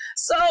himself.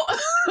 So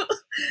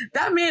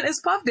that man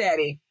is Puff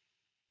Daddy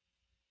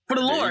for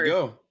the Lord. There you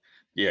go.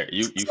 Yeah,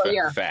 you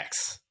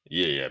facts.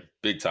 Yeah,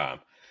 big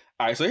time.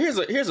 All right, so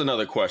here's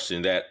another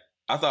question that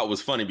I thought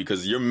was funny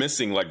because you're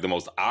missing like the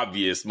most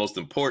obvious, most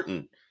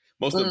important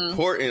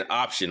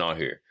option on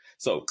here.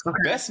 So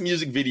best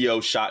music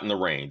video shot in the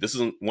rain.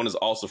 This one is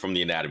also from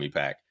the Anatomy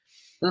pack.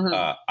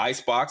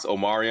 Icebox,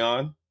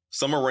 Omarion,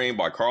 Summer Rain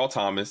by Carl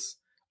Thomas,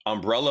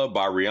 Umbrella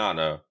by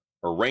Rihanna,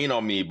 or Rain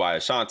on Me by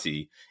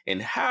Ashanti?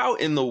 And how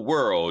in the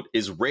world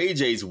is Ray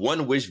J's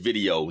One Wish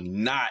video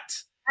not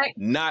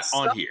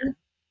on here?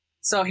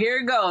 So here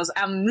it goes.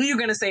 I knew you were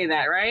going to say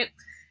that, right?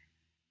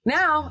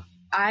 Now,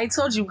 I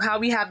told you how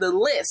we have the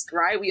list,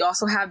 right? We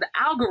also have the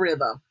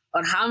algorithm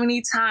on how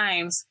many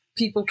times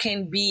people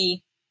can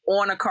be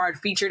on a card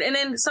featured. And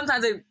then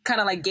sometimes it kind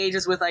of like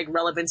gauges with like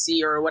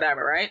relevancy or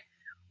whatever, right?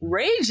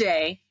 Ray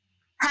J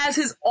has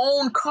his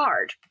own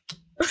card.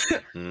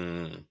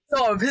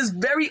 So his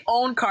very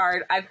own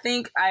card, I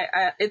think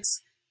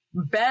it's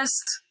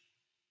best.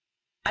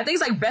 I think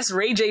it's like best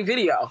Ray J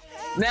video.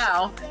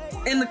 Now,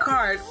 in the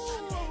card,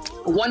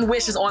 One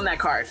Wish is on that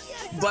card.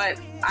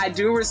 But I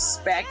do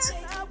respect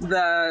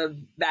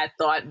that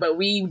thought, but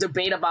we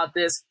debate about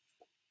this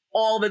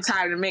all the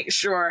time to make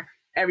sure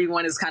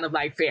everyone is kind of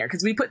like fair.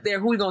 Because we put there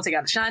who we gonna take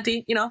out,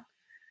 Ashanti, you know?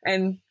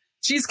 And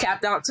she's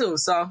capped out too,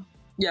 so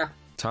yeah.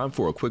 Time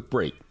for a quick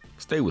break.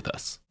 Stay with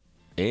us.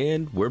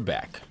 And we're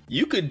back.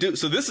 You could do,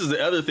 so this is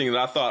the other thing that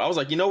I thought. I was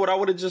like, you know what I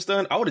would have just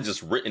done? I would have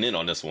just written in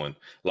on this one.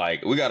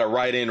 Like, we got to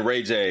write in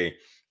Ray J,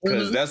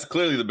 because that's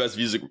clearly the best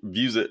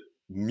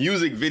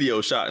music video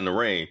shot in the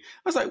rain.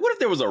 I was like, what if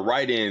there was a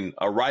write-in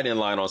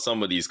line on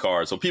some of these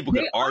cards so people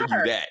could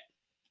argue that?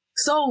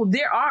 So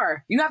there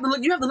are. You have to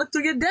look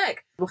through your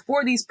deck.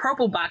 Before these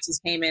purple boxes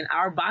came in,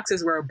 our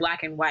boxes were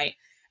black and white.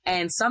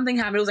 And something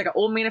happened. It was like an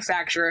old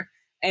manufacturer,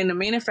 and the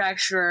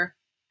manufacturer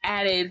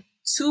added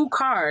 2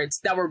 cards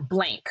that were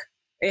blank.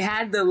 It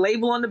had the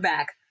label on the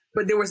back,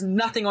 but there was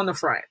nothing on the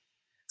front.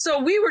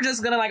 So we were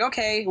just gonna like,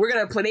 okay, we're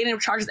gonna play. They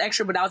didn't charge us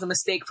extra, but that was a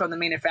mistake from the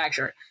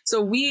manufacturer.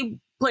 So we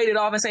played it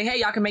off and say, hey,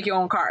 y'all can make your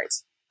own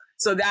cards.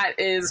 So that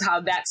is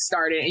how that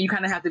started. And you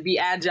kind of have to be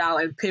agile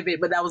and pivot,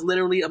 but that was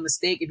literally a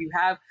mistake. If you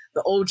have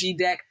the OG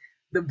deck,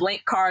 the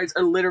blank cards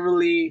are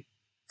literally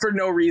for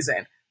no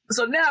reason.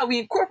 So now we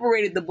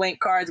incorporated the blank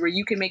cards where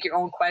you can make your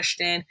own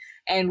question,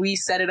 and we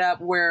set it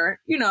up where,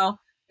 you know,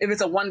 if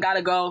it's a one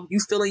gotta go, you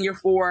fill in your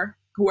 4,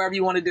 whoever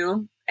you want to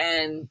do,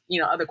 and, you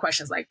know, other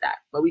questions like that.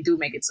 But we do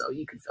make it so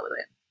you can fill it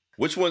in.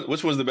 Which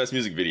one's the best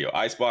music video?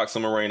 Icebox,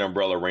 Summer Rain,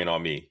 Umbrella, Rain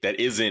on Me.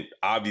 That isn't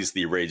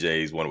obviously Ray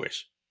J's One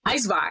Wish.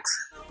 Icebox.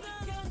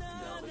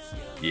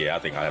 Yeah, I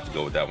think I have to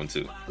go with that one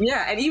too.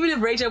 Yeah, and even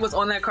if Ray J was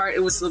on that card,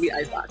 it would still be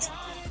Icebox.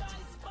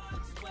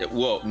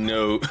 Well,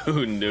 no.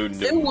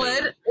 It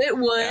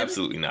would.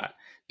 Absolutely not.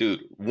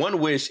 Dude, One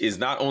Wish is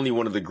not only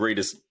one of the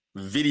greatest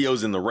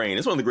videos in the rain,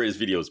 it's one of the greatest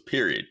videos,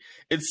 period.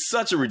 It's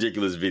such a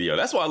ridiculous video.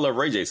 That's why I love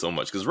Ray J so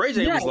much, because Ray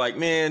J was like,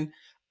 man,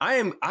 I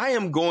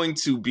am going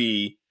to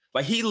be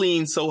like, he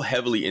leans so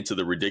heavily into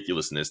the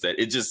ridiculousness that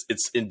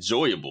it's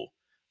enjoyable.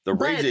 The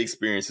Ray J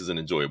experience is an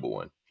enjoyable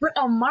one. But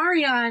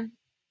Omarion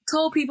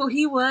told people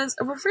he was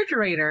a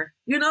refrigerator.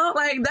 You know,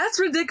 like, that's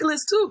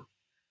ridiculous too.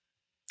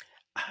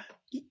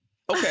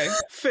 Okay,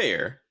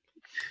 fair.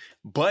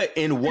 But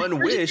in One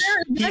Wish,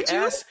 he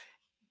asked,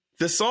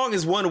 the song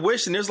is One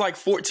Wish, and there's like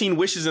 14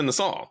 wishes in the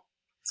song.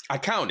 I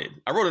counted.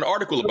 I wrote an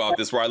article about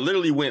this where I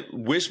literally went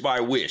wish by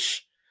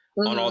wish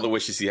on all the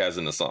wishes he has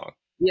in the song.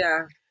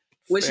 Yeah.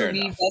 Wish Fair would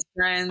be enough. best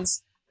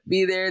friends,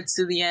 be there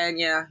to the end.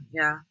 Yeah.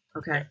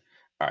 Okay.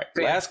 All right.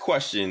 Last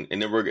question,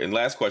 and then we're going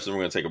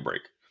to take a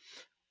break.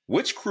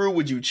 Which crew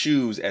would you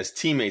choose as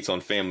teammates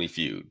on Family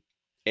Feud?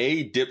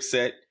 A,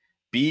 Dipset,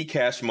 B,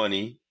 Cash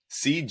Money,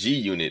 C, G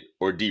Unit,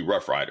 or D,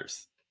 Rough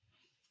Riders?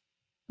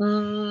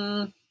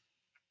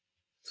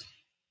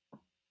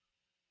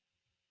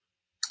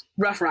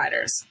 Rough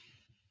Riders.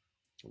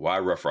 Why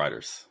Rough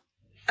Riders?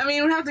 I mean,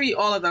 it would have to be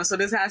all of them. So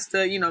this has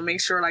to, you know,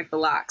 make sure like the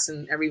locks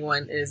and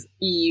everyone is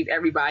Eve,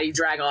 everybody,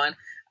 Dragon.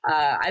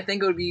 I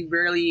think it would be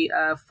really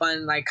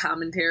fun, like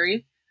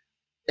commentary.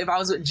 If I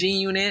was with G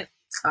Unit,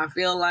 I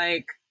feel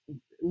like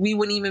we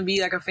wouldn't even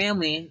be like a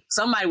family.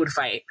 Somebody would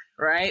fight,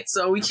 right?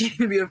 So we can't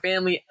even be a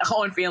family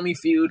on Family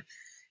Feud.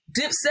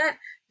 Dipset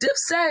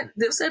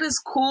is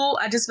cool.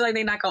 I just feel like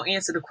they're not gonna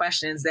answer the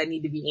questions that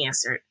need to be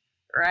answered,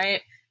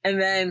 right? And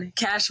then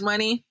Cash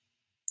Money,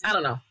 I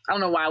don't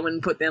know why I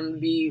wouldn't put them to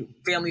be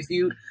Family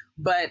Feud,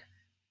 but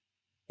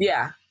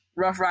yeah,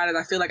 Rough Riders.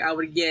 I feel like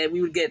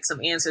we would get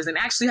some answers and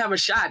actually have a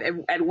shot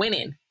at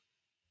winning.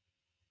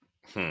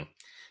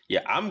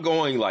 Yeah, I'm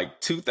going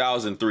like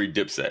 2003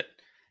 Dipset,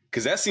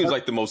 because that seems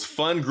like the most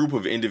fun group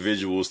of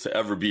individuals to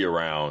ever be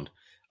around.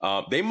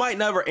 They might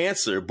never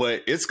answer,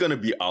 but it's going to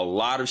be a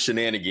lot of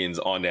shenanigans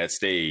on that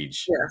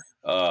stage.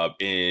 Yeah.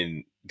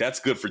 And that's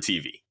good for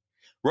TV.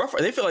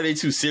 They feel like they're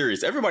too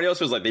serious. Everybody else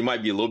feels like they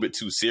might be a little bit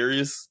too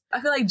serious.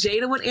 I feel like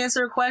Jada would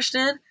answer a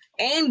question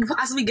and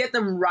possibly get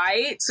them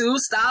right too.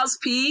 Styles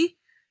P,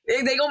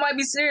 they might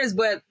be serious,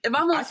 but if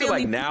I'm on I feel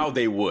like now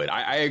they would.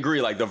 I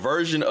agree. Like the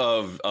version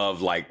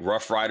of like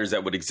Rough Riders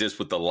that would exist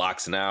with the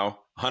locks now,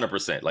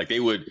 100%. Like they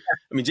would.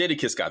 I mean,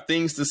 Jadakiss got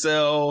things to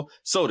sell.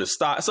 So does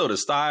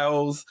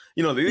Styles.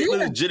 You know, they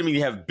legitimately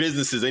have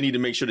businesses. They need to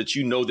make sure that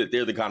you know that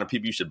they're the kind of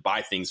people you should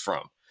buy things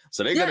from.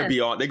 So they're gonna be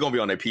on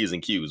their P's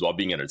and Q's while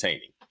being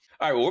entertaining.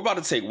 All right, well, we're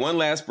about to take one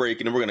last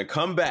break, and then we're going to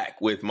come back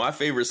with my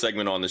favorite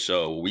segment on the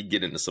show. We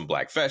get into some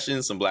black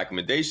fashion, some black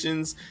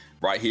recommendations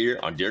right here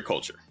on Dear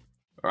Culture.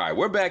 All right,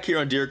 we're back here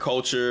on Dear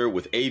Culture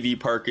with AV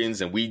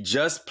Perkins, and we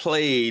just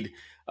played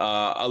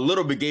a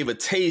little bit, gave a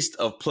taste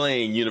of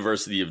playing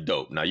University of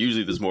Dope. Now,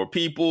 usually there's more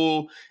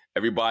people,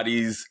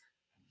 everybody's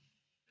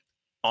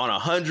on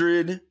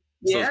 100,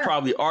 so it's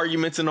probably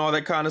arguments and all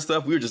that kind of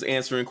stuff. We were just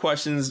answering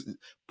questions,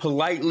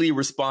 politely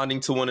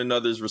responding to one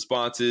another's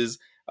responses.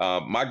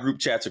 My group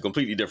chats are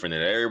completely different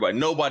than everybody.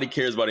 Nobody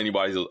cares about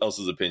anybody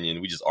else's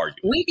opinion. We just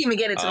argue. We didn't even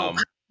get into the pop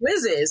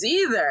quizzes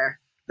either.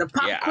 The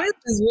pop quiz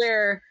is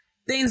where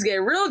things get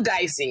real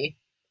dicey.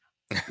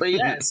 But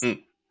yes.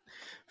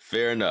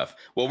 Fair enough.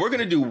 Well, we're going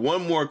to do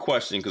one more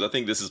question because I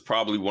think this is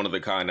probably one of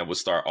the kind that would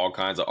start all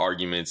kinds of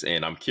arguments.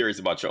 And I'm curious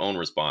about your own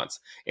response.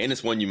 And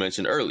it's one you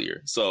mentioned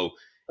earlier. So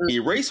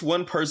erase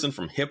one person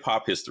from hip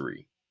hop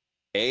history.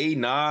 A,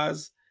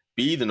 Nas.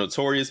 B, the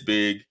Notorious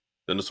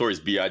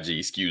B.I.G.,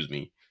 excuse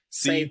me.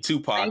 C,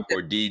 Tupac,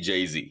 or D,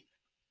 Jay-Z.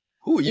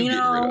 Who are you getting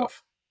rid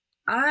of?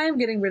 I'm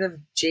getting rid of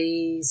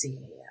Jay-Z.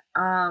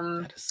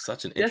 That is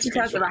such an interesting just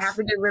because if I have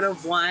to get rid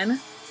of one,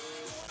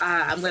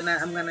 I'm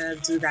gonna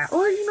do that.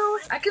 Or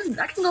I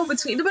can go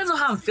between. Depends on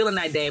how I'm feeling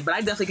that day, but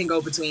I definitely can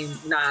go between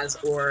Nas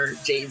or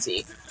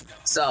Jay-Z.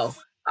 So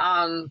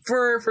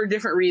for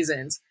different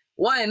reasons.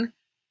 One,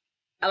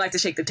 I like to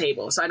shake the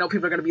table, so I know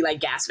people are gonna be like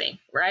gasping,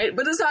 right?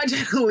 But that's how I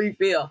generally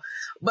feel.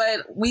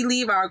 But we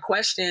leave our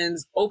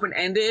questions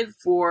open-ended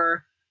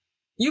for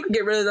you can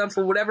get rid of them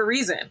for whatever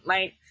reason.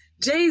 Like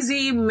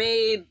Jay-Z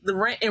made the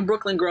rent in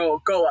Brooklyn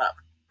go up.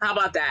 How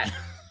about that?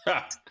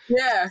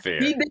 Yeah, fair.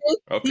 He did.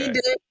 Okay. He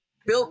did.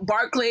 Built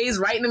Barclays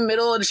right in the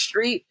middle of the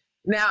street.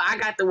 Now I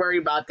got to worry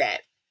about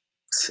that.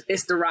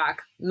 It's The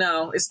Rock.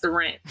 No, it's the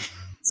rent.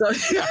 So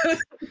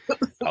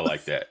I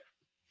like that.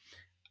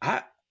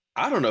 I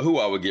don't know who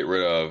I would get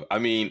rid of. I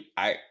mean,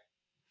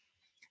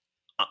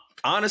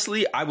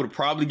 honestly, I would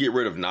probably get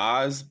rid of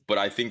Nas, but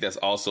I think that's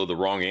also the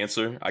wrong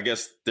answer. I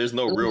guess there's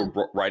no real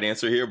right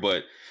answer here,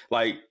 but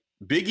like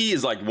Biggie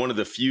is like one of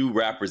the few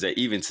rappers that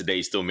even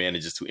today still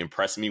manages to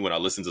impress me when I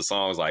listen to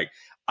songs. Like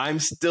I'm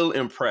still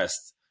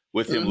impressed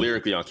with him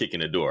lyrically on Kicking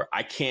the Door.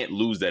 I can't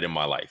lose that in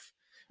my life.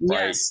 Yes.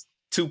 Right?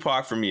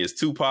 Tupac for me is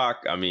Tupac.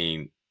 I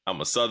mean,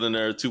 I'm a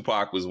Southerner.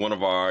 Tupac was one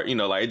of our,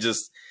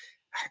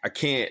 I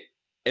can't,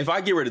 if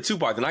I get rid of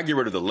Tupac, then I get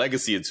rid of the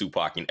legacy of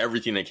Tupac and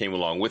everything that came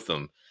along with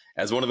him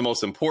as one of the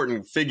most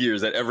important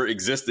figures that ever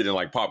existed in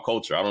like pop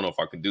culture. I don't know if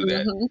I could do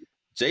that.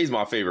 Jay's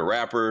my favorite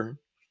rapper.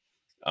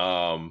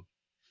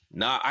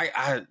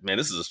 Man,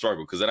 this is a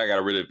struggle because then I got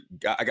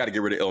to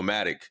get rid of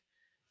Illmatic,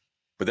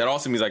 but that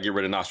also means I get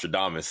rid of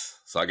Nostradamus.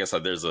 So I guess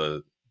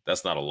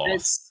that's not a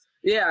loss.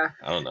 I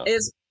don't know.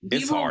 It's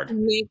hard.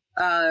 Make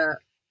a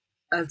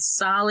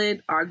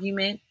solid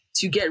argument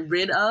to get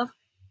rid of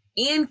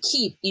and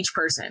keep each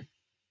person.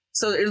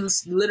 So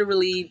it's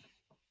literally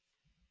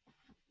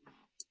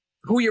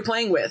who you're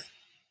playing with.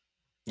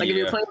 Like if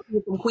you're playing with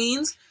people from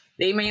Queens,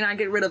 they may not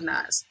get rid of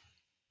Nas.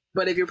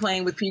 But if you're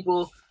playing with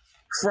people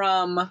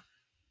from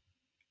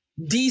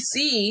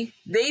DC,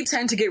 they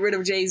tend to get rid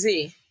of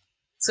Jay-Z.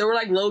 So we're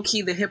like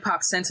low-key the Hip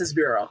Hop Census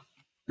Bureau.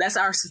 That's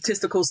our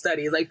statistical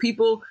studies. Like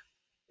people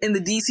in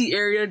the DC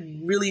area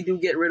really do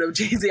get rid of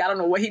Jay-Z. I don't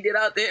know what he did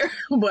out there,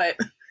 but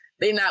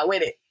they not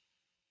with it.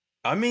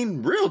 I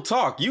mean, real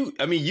talk. You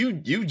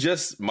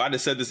just might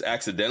have said this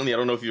accidentally. I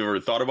don't know if you ever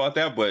thought about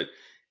that, but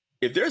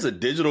if there's a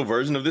digital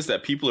version of this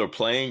that people are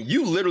playing,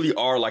 you literally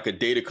are like a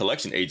data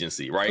collection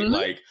agency, right?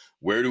 Like,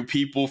 where do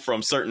people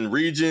from certain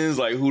regions,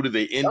 like who do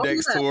they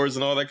index towards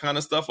and all that kind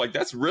of stuff? Like,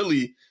 that's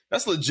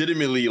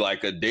legitimately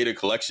like a data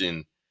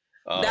collection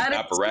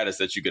apparatus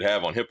that you could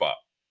have on hip hop.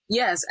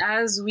 Yes,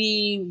 as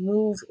we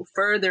move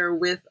further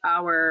with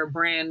our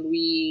brand,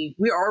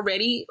 we're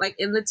already like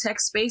in the tech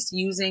space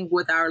using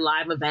with our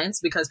live events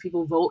because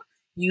people vote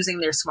using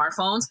their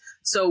smartphones.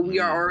 So we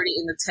are already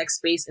in the tech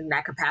space in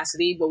that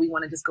capacity, but we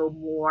want to just go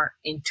more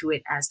into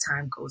it as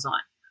time goes on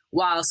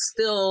while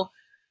still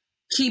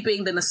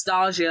keeping the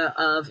nostalgia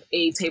of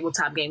a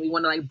tabletop game. We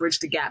want to like bridge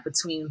the gap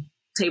between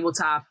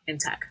tabletop and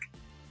tech.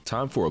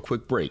 Time for a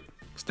quick break.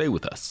 Stay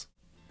with us.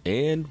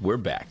 And we're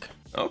back.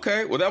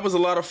 Okay, well, that was a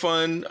lot of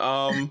fun.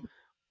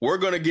 We're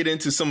going to get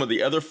into some of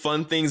the other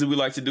fun things that we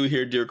like to do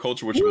here at Dear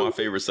Culture, which are my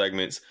favorite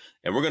segments.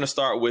 And we're going to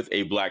start with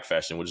a black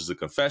fashion, which is a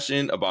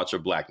confession about your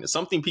blackness.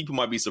 Something people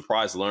might be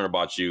surprised to learn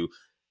about you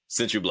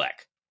since you're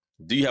black.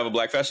 Do you have a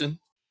black fashion?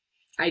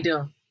 I do.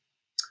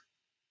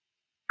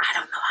 I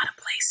don't know how to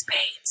play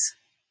spades.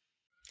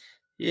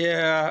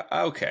 Yeah,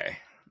 okay.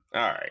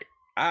 All right.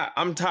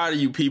 I'm tired of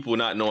you people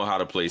not knowing how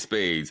to play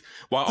spades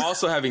while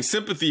also having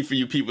sympathy for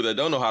you people that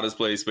don't know how to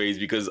play spades,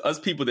 because us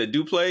people that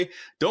do play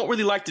don't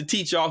really like to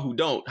teach y'all who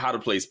don't how to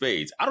play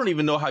spades. I don't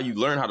even know how you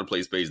learn how to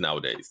play spades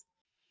nowadays.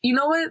 You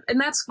know what? And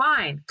that's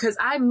fine, because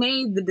I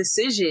made the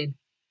decision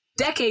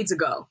decades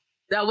ago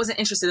that I wasn't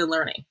interested in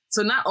learning.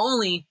 So not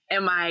only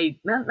do I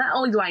not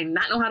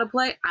know how to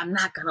play, I'm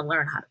not going to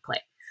learn how to play.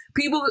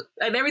 People,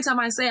 and every time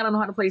I say I don't know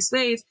how to play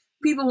spades,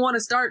 people want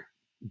to start,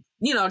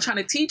 trying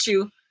to teach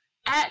you.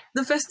 at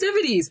the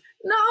festivities.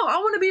 No, I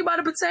want to be by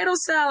the potato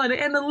salad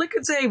and the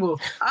liquor table.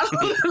 I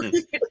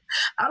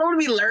don't want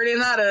to be learning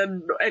how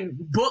to and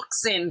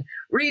books and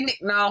reading.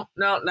 No.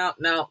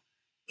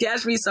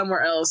 Catch me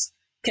somewhere else.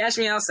 Catch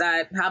me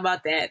outside. How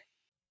about that?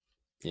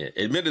 Yeah,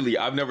 admittedly,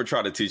 I've never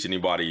tried to teach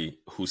anybody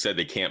who said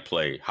they can't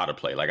play how to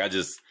play. Like,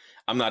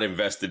 I'm not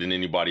invested in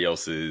anybody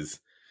else's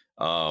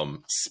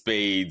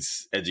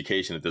spades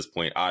education at this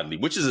point, oddly,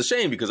 which is a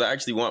shame because I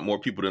actually want more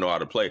people to know how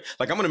to play.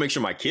 Like, I'm going to make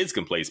sure my kids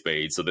can play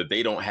spades so that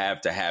they don't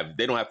have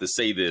to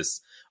say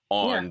this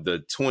on the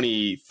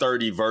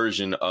 2030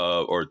 version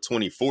of, or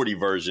 2040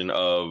 version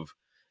of,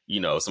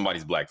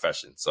 somebody's black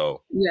fashion.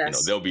 So,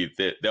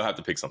 they'll have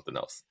to pick something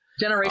else.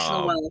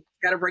 Generational wealth.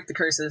 Got to break the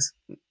curses.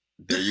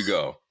 There you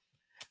go.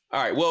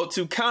 All right. Well,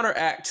 to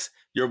counteract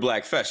your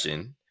black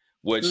fashion,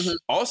 which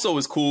also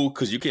is cool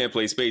because you can't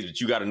play spades,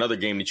 but you got another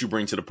game that you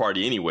bring to the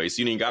party anyway,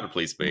 so you ain't got to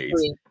play spades.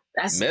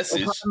 That's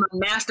message. My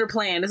master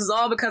plan. This is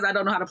all because I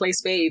don't know how to play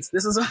spades.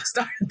 This is why I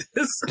started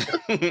this.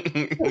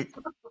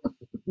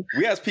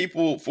 We asked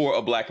people for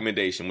a black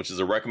recommendation, which is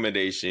a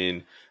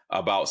recommendation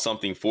about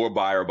something for a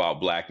buyer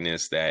about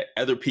blackness that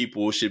other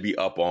people should be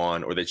up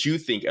on, or that you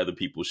think other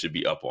people should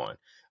be up on.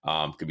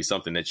 Could be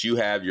something that you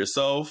have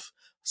yourself,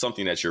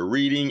 something that you're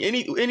reading,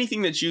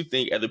 anything that you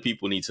think other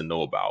people need to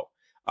know about.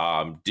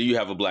 Do you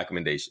have a black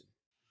recommendation?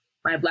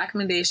 My black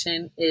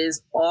recommendation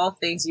is all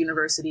things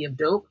University of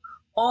Dope,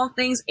 all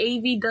things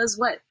AV Does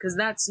What, because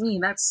that's me.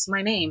 That's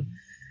my name.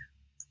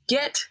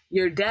 Get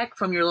your deck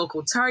from your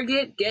local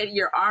Target. Get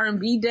your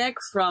R&B deck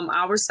from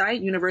our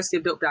site,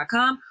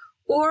 universityofdope.com,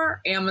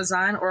 or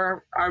Amazon,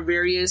 or our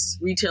various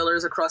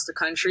retailers across the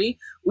country.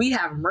 We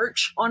have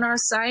merch on our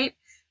site.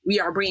 We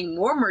are bringing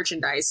more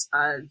merchandise,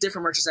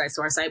 different merchandise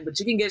to our site, but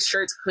you can get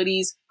shirts,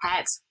 hoodies,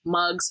 hats,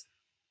 mugs,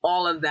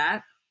 all of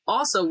that.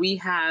 Also, we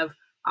have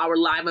our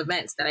live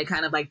events that I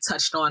kind of like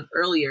touched on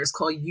earlier. It's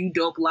called You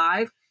Dope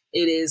Live.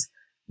 It is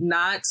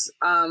not,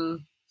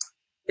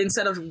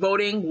 instead of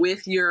voting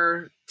with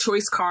your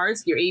choice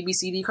cards, your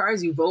ABCD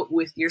cards, you vote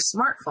with your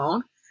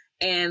smartphone.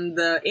 And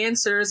the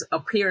answers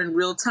appear in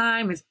real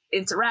time. It's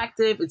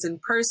interactive. It's in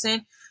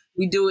person.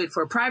 We do it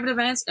for private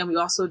events, and we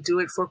also do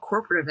it for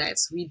corporate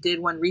events. We did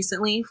one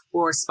recently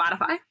for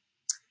Spotify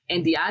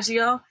and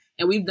Diageo,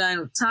 and we've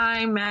done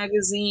Time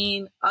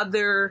Magazine,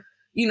 other,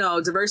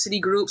 diversity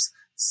groups.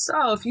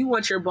 So if you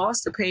want your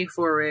boss to pay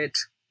for it,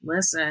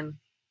 listen,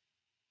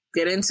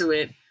 get into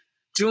it.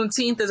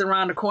 Juneteenth is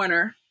around the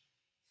corner.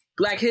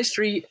 Black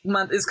History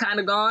Month is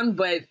kind of gone,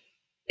 but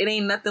it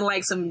ain't nothing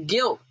like some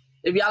guilt.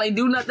 If y'all ain't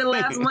do nothing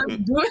last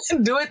month,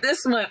 do it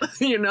this month,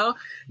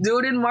 Do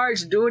it in March,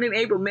 do it in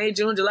April, May,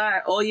 June, July,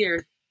 all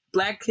year.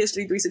 Black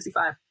History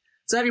 365.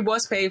 So have your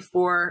boss pay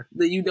for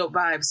the You Dope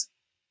vibes,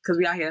 because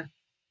we out here.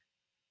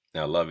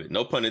 I love it.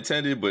 No pun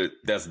intended, but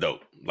that's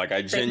dope. Like,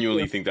 I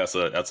genuinely think that's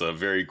a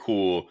very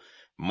cool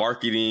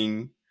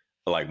marketing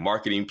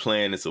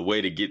plan. It's a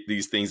way to get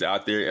these things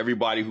out there.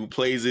 Everybody who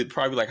plays it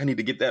probably like, I need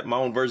to get my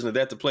own version of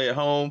that to play at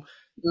home.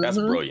 That's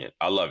brilliant.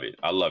 I love it.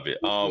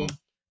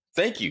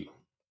 Thank you.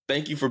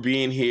 Thank you for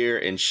being here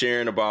and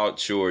sharing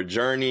about your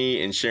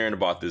journey and sharing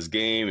about this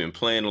game and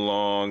playing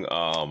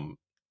along.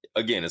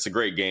 Again, it's a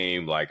great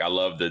game. Like, I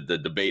love the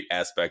debate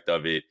aspect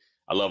of it.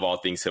 I love all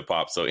things hip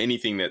hop. So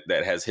anything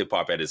that has hip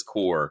hop at its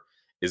core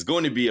is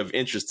going to be of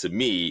interest to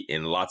me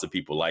and lots of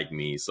people like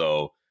me.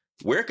 So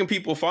where can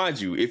people find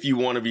you if you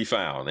want to be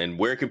found? And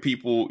where can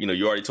people,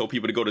 you already told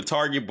people to go to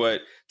Target,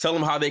 but tell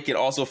them how they can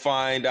also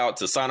find out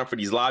to sign up for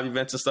these live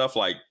events and stuff.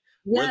 Like,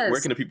 where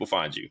can the people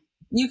find you?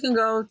 You can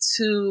go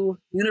to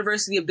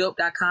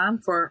universityofdope.com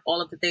for all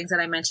of the things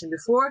that I mentioned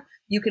before.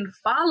 You can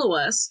follow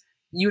us,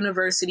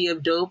 University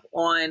of Dope,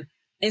 on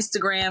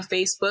Instagram,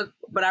 Facebook,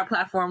 but our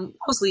platform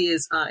mostly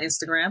is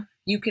Instagram.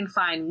 You can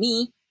find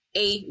me,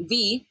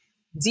 AVDoesWhat,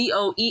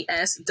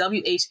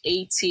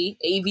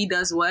 AV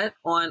Does What,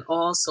 on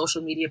all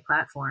social media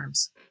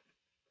platforms.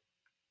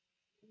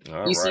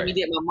 You see me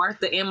get my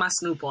Martha and my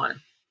Snoop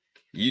on.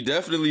 You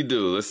definitely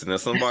do. Listen,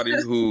 as somebody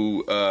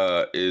who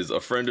is a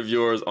friend of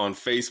yours on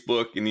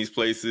Facebook in these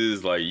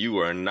places, like, you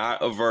are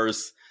not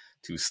averse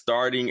to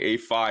starting a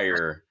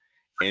fire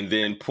and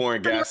then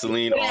pouring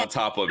gasoline on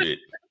top of it.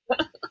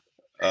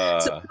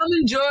 So come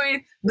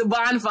enjoy the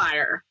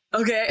bonfire,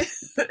 okay?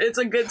 It's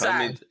a good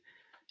time.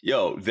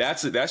 Yo,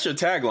 that's your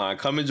tagline.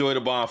 Come enjoy the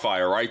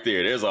bonfire right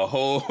there. There's a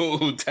whole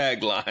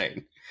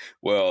tagline.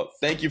 Well,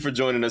 thank you for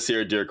joining us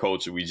here at Dear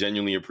Culture. We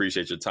genuinely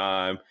appreciate your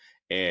time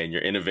and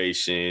your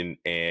innovation,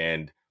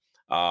 and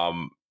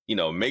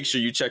make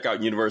sure you check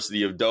out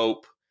University of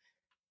Dope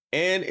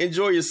and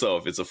enjoy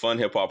yourself. It's a fun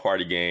hip hop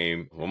party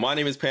game. Well, my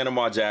name is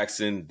Panama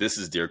Jackson. This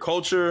is Dear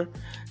Culture.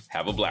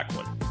 Have a black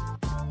one.